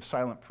 minutes of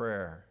silent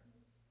prayer.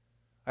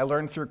 I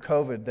learned through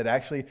COVID that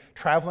actually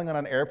traveling on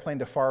an airplane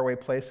to faraway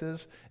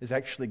places is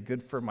actually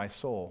good for my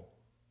soul.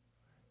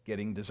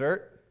 Getting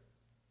dessert,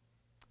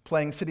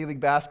 playing City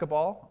League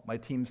basketball, my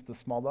team's the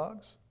Small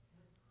Dogs,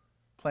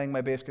 playing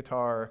my bass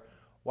guitar,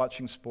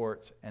 watching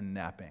sports, and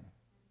napping.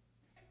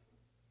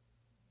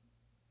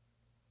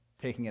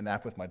 Taking a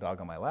nap with my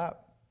dog on my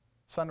lap,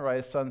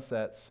 sunrise,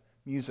 sunsets,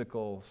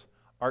 musicals,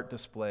 art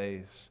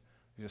displays.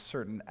 There's a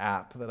certain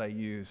app that I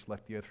use,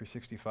 Lectio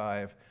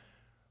 365,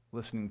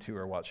 listening to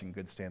or watching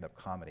good stand-up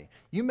comedy.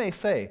 You may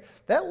say,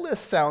 that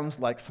list sounds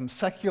like some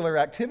secular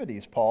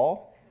activities,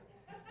 Paul.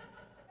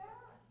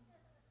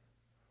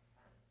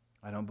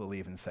 I don't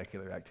believe in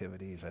secular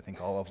activities. I think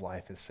all of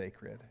life is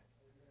sacred.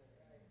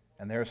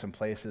 And there are some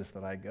places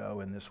that I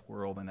go in this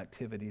world and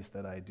activities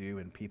that I do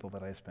and people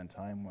that I spend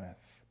time with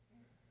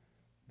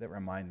that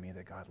remind me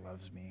that God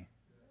loves me.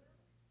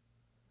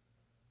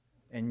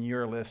 And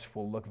your list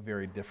will look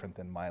very different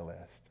than my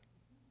list.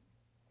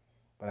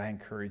 But I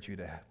encourage you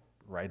to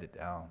write it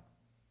down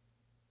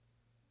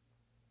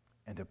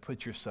and to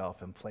put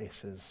yourself in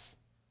places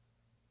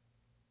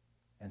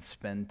and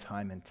spend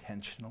time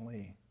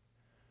intentionally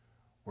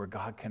where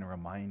God can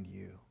remind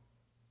you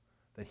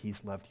that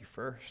He's loved you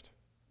first.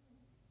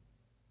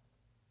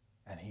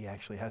 And He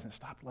actually hasn't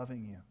stopped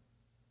loving you.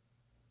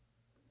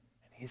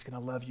 And He's going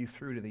to love you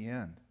through to the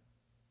end.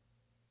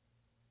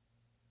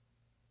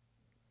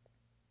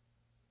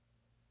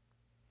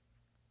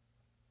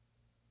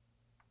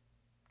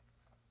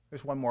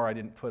 There's one more I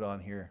didn't put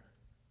on here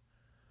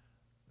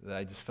that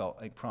I just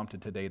felt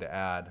prompted today to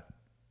add.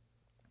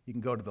 You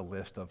can go to the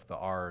list of the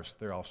R's.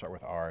 They all start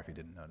with R if you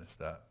didn't notice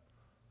that.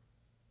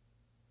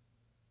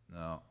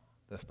 No,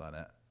 that's not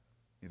it.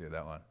 Neither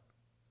that one.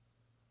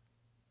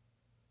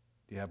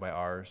 Do you have my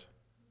R's?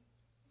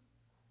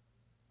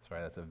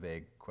 Sorry, that's a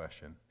vague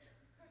question.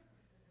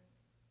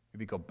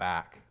 Maybe go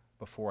back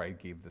before I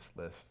gave this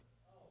list.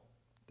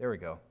 There we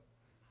go.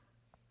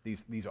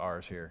 These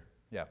R's here.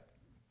 Yeah.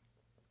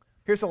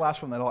 Here's the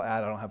last one that I'll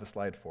add. I don't have a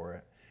slide for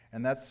it.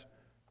 And that's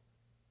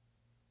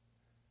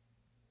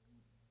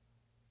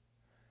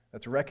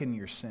reckon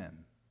your sin.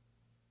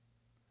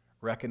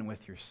 Reckon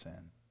with your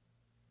sin.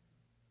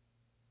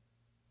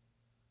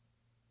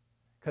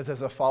 Because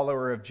as a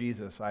follower of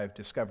Jesus, I've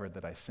discovered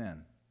that I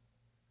sin.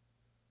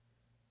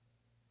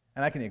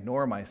 And I can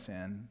ignore my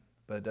sin,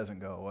 but it doesn't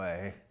go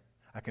away.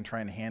 I can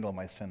try and handle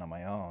my sin on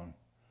my own,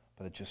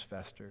 but it just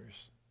festers.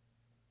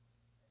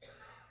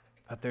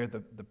 But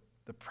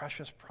the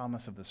precious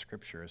promise of the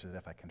Scriptures is that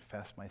if I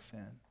confess my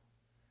sin,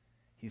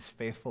 He's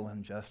faithful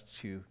and just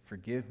to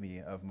forgive me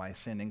of my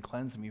sin and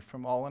cleanse me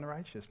from all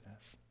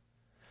unrighteousness.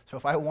 So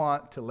if I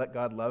want to let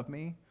God love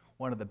me,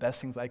 one of the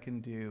best things I can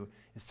do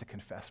is to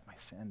confess my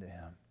sin to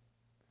Him.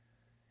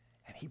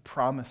 And He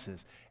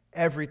promises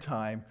every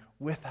time,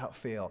 without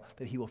fail,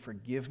 that He will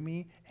forgive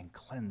me and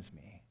cleanse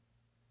me.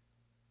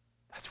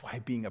 That's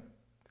why being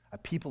a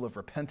people of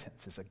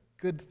repentance is a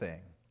good thing,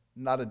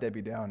 not a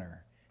Debbie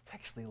Downer. It's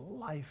actually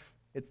life.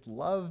 It's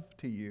love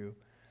to you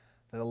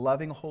that a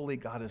loving, holy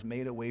God has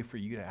made a way for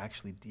you to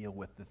actually deal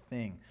with the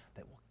thing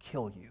that will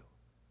kill you.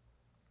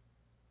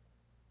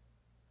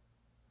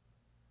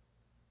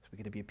 So we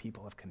get to be a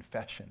people of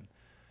confession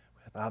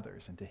with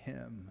others and to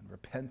Him and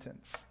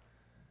repentance.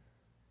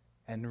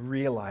 and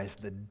realize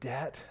the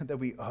debt that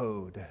we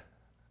owed.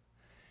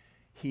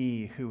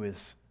 He who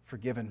is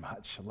forgiven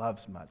much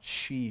loves much.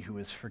 She who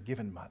is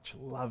forgiven much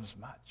loves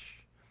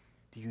much.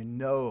 Do you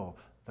know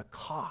the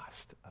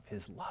cost of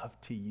his love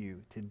to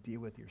you to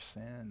deal with your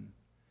sin?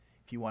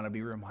 If you want to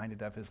be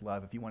reminded of his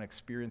love, if you want to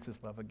experience his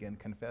love again,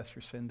 confess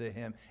your sin to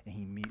him, and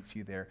he meets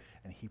you there,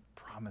 and he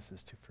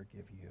promises to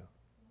forgive you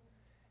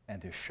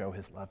and to show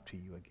his love to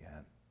you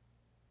again.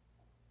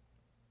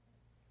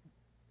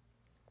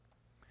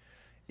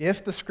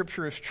 If the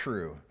scripture is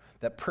true,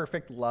 that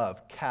perfect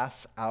love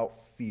casts out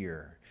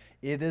fear,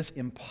 it is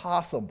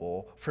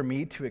impossible for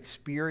me to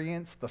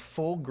experience the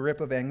full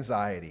grip of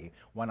anxiety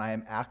when I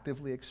am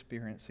actively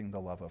experiencing the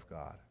love of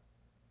God.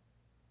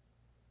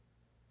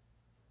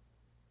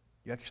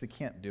 You actually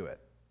can't do it.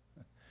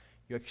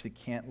 You actually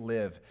can't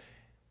live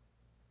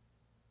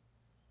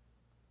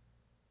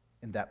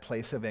in that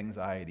place of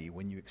anxiety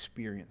when you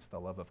experience the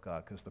love of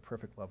God, because the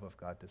perfect love of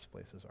God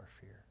displaces our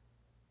fear.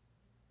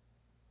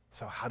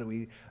 So how do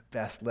we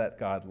best let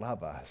God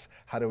love us?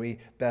 How do we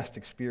best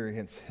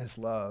experience his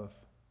love?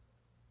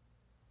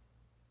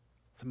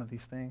 Some of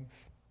these things.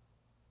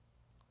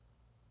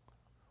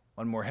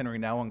 One more Henry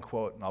Nouwen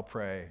quote, and I'll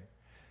pray.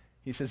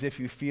 He says, if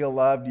you feel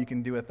loved, you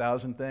can do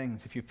 1,000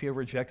 things. If you feel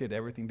rejected,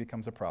 everything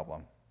becomes a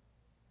problem.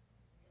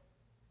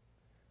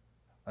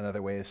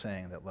 Another way of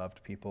saying that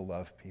loved people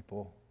love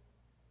people.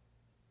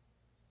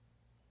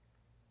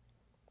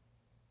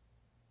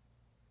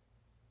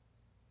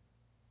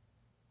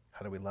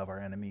 How do we love our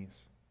enemies?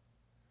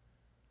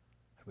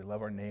 How do we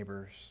love our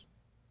neighbors?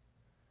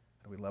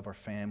 How do we love our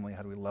family?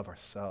 How do we love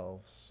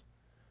ourselves?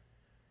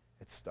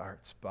 It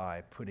starts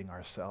by putting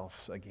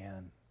ourselves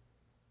again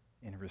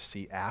in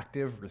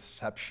active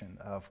reception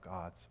of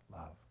God's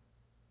love.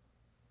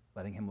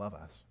 Letting him love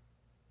us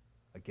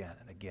again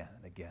and again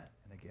and again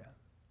and again.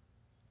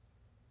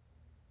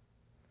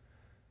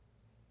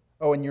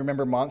 Oh, and you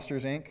remember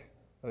Monsters, Inc.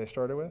 that I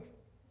started with?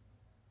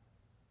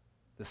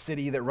 The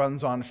city that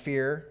runs on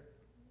fear.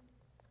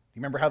 Do you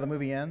remember how the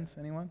movie ends?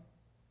 Anyone?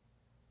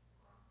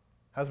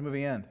 How's the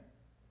movie end?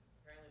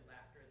 Apparently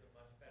laughter is a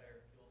much better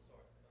fuel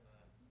source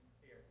than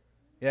fear.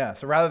 Yeah,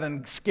 so rather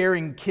than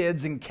scaring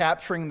kids and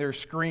capturing their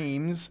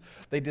screams,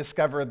 they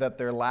discover that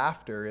their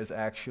laughter is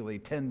actually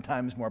 10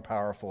 times more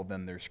powerful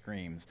than their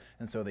screams.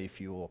 And so they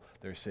fuel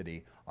their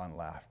city on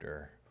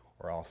laughter.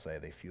 Or I'll say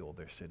they fuel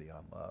their city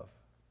on love.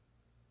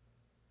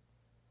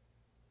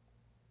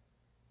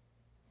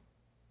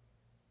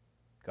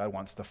 God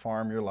wants to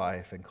farm your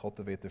life and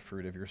cultivate the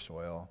fruit of your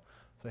soil.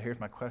 So here's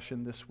my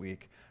question this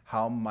week.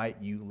 How might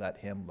you let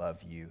him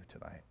love you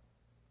tonight?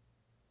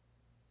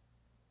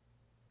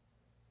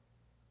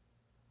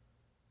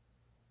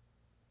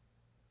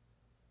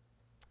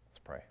 Let's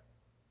pray.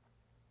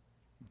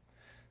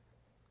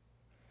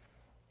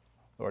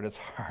 Lord, it's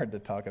hard to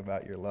talk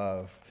about your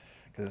love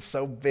because it's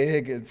so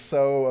big, it's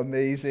so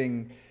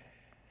amazing,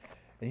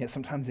 and yet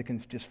sometimes it can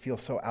just feel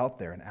so out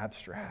there and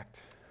abstract.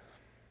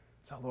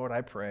 So, Lord,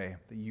 I pray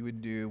that you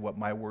would do what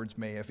my words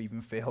may have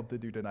even failed to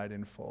do tonight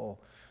in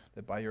full,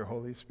 that by your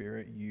Holy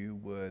Spirit you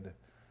would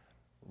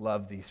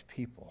love these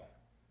people,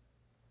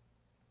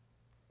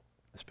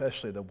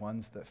 especially the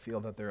ones that feel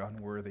that they're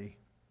unworthy.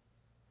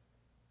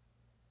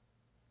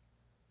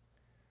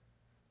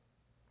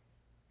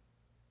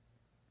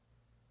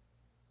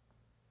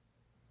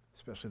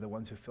 Especially the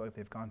ones who feel like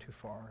they've gone too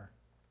far.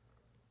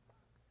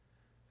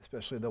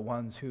 Especially the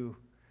ones who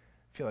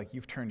feel like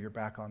you've turned your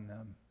back on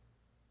them.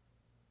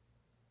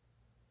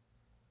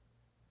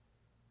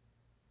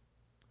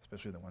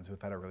 Especially the ones who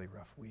have had a really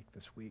rough week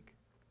this week.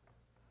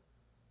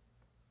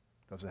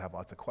 Those that have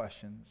lots of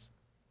questions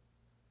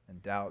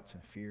and doubts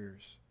and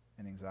fears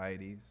and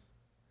anxieties.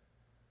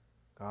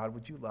 God,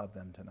 would you love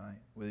them tonight?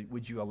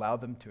 Would you allow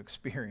them to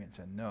experience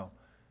and know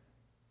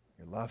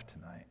your love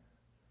tonight?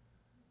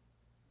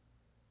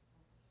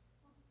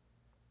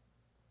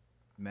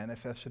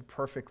 Manifested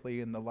perfectly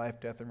in the life,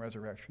 death, and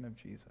resurrection of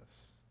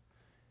Jesus.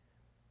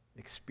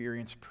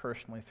 Experienced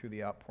personally through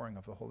the outpouring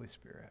of the Holy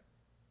Spirit.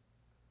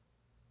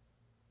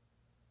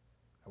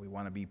 We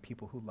want to be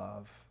people who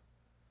love.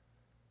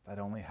 That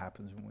only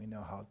happens when we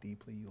know how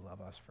deeply you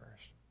love us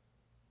first.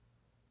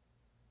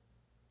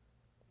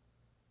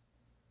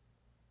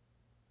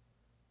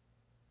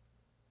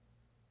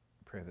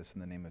 I pray this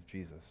in the name of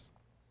Jesus.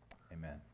 Amen.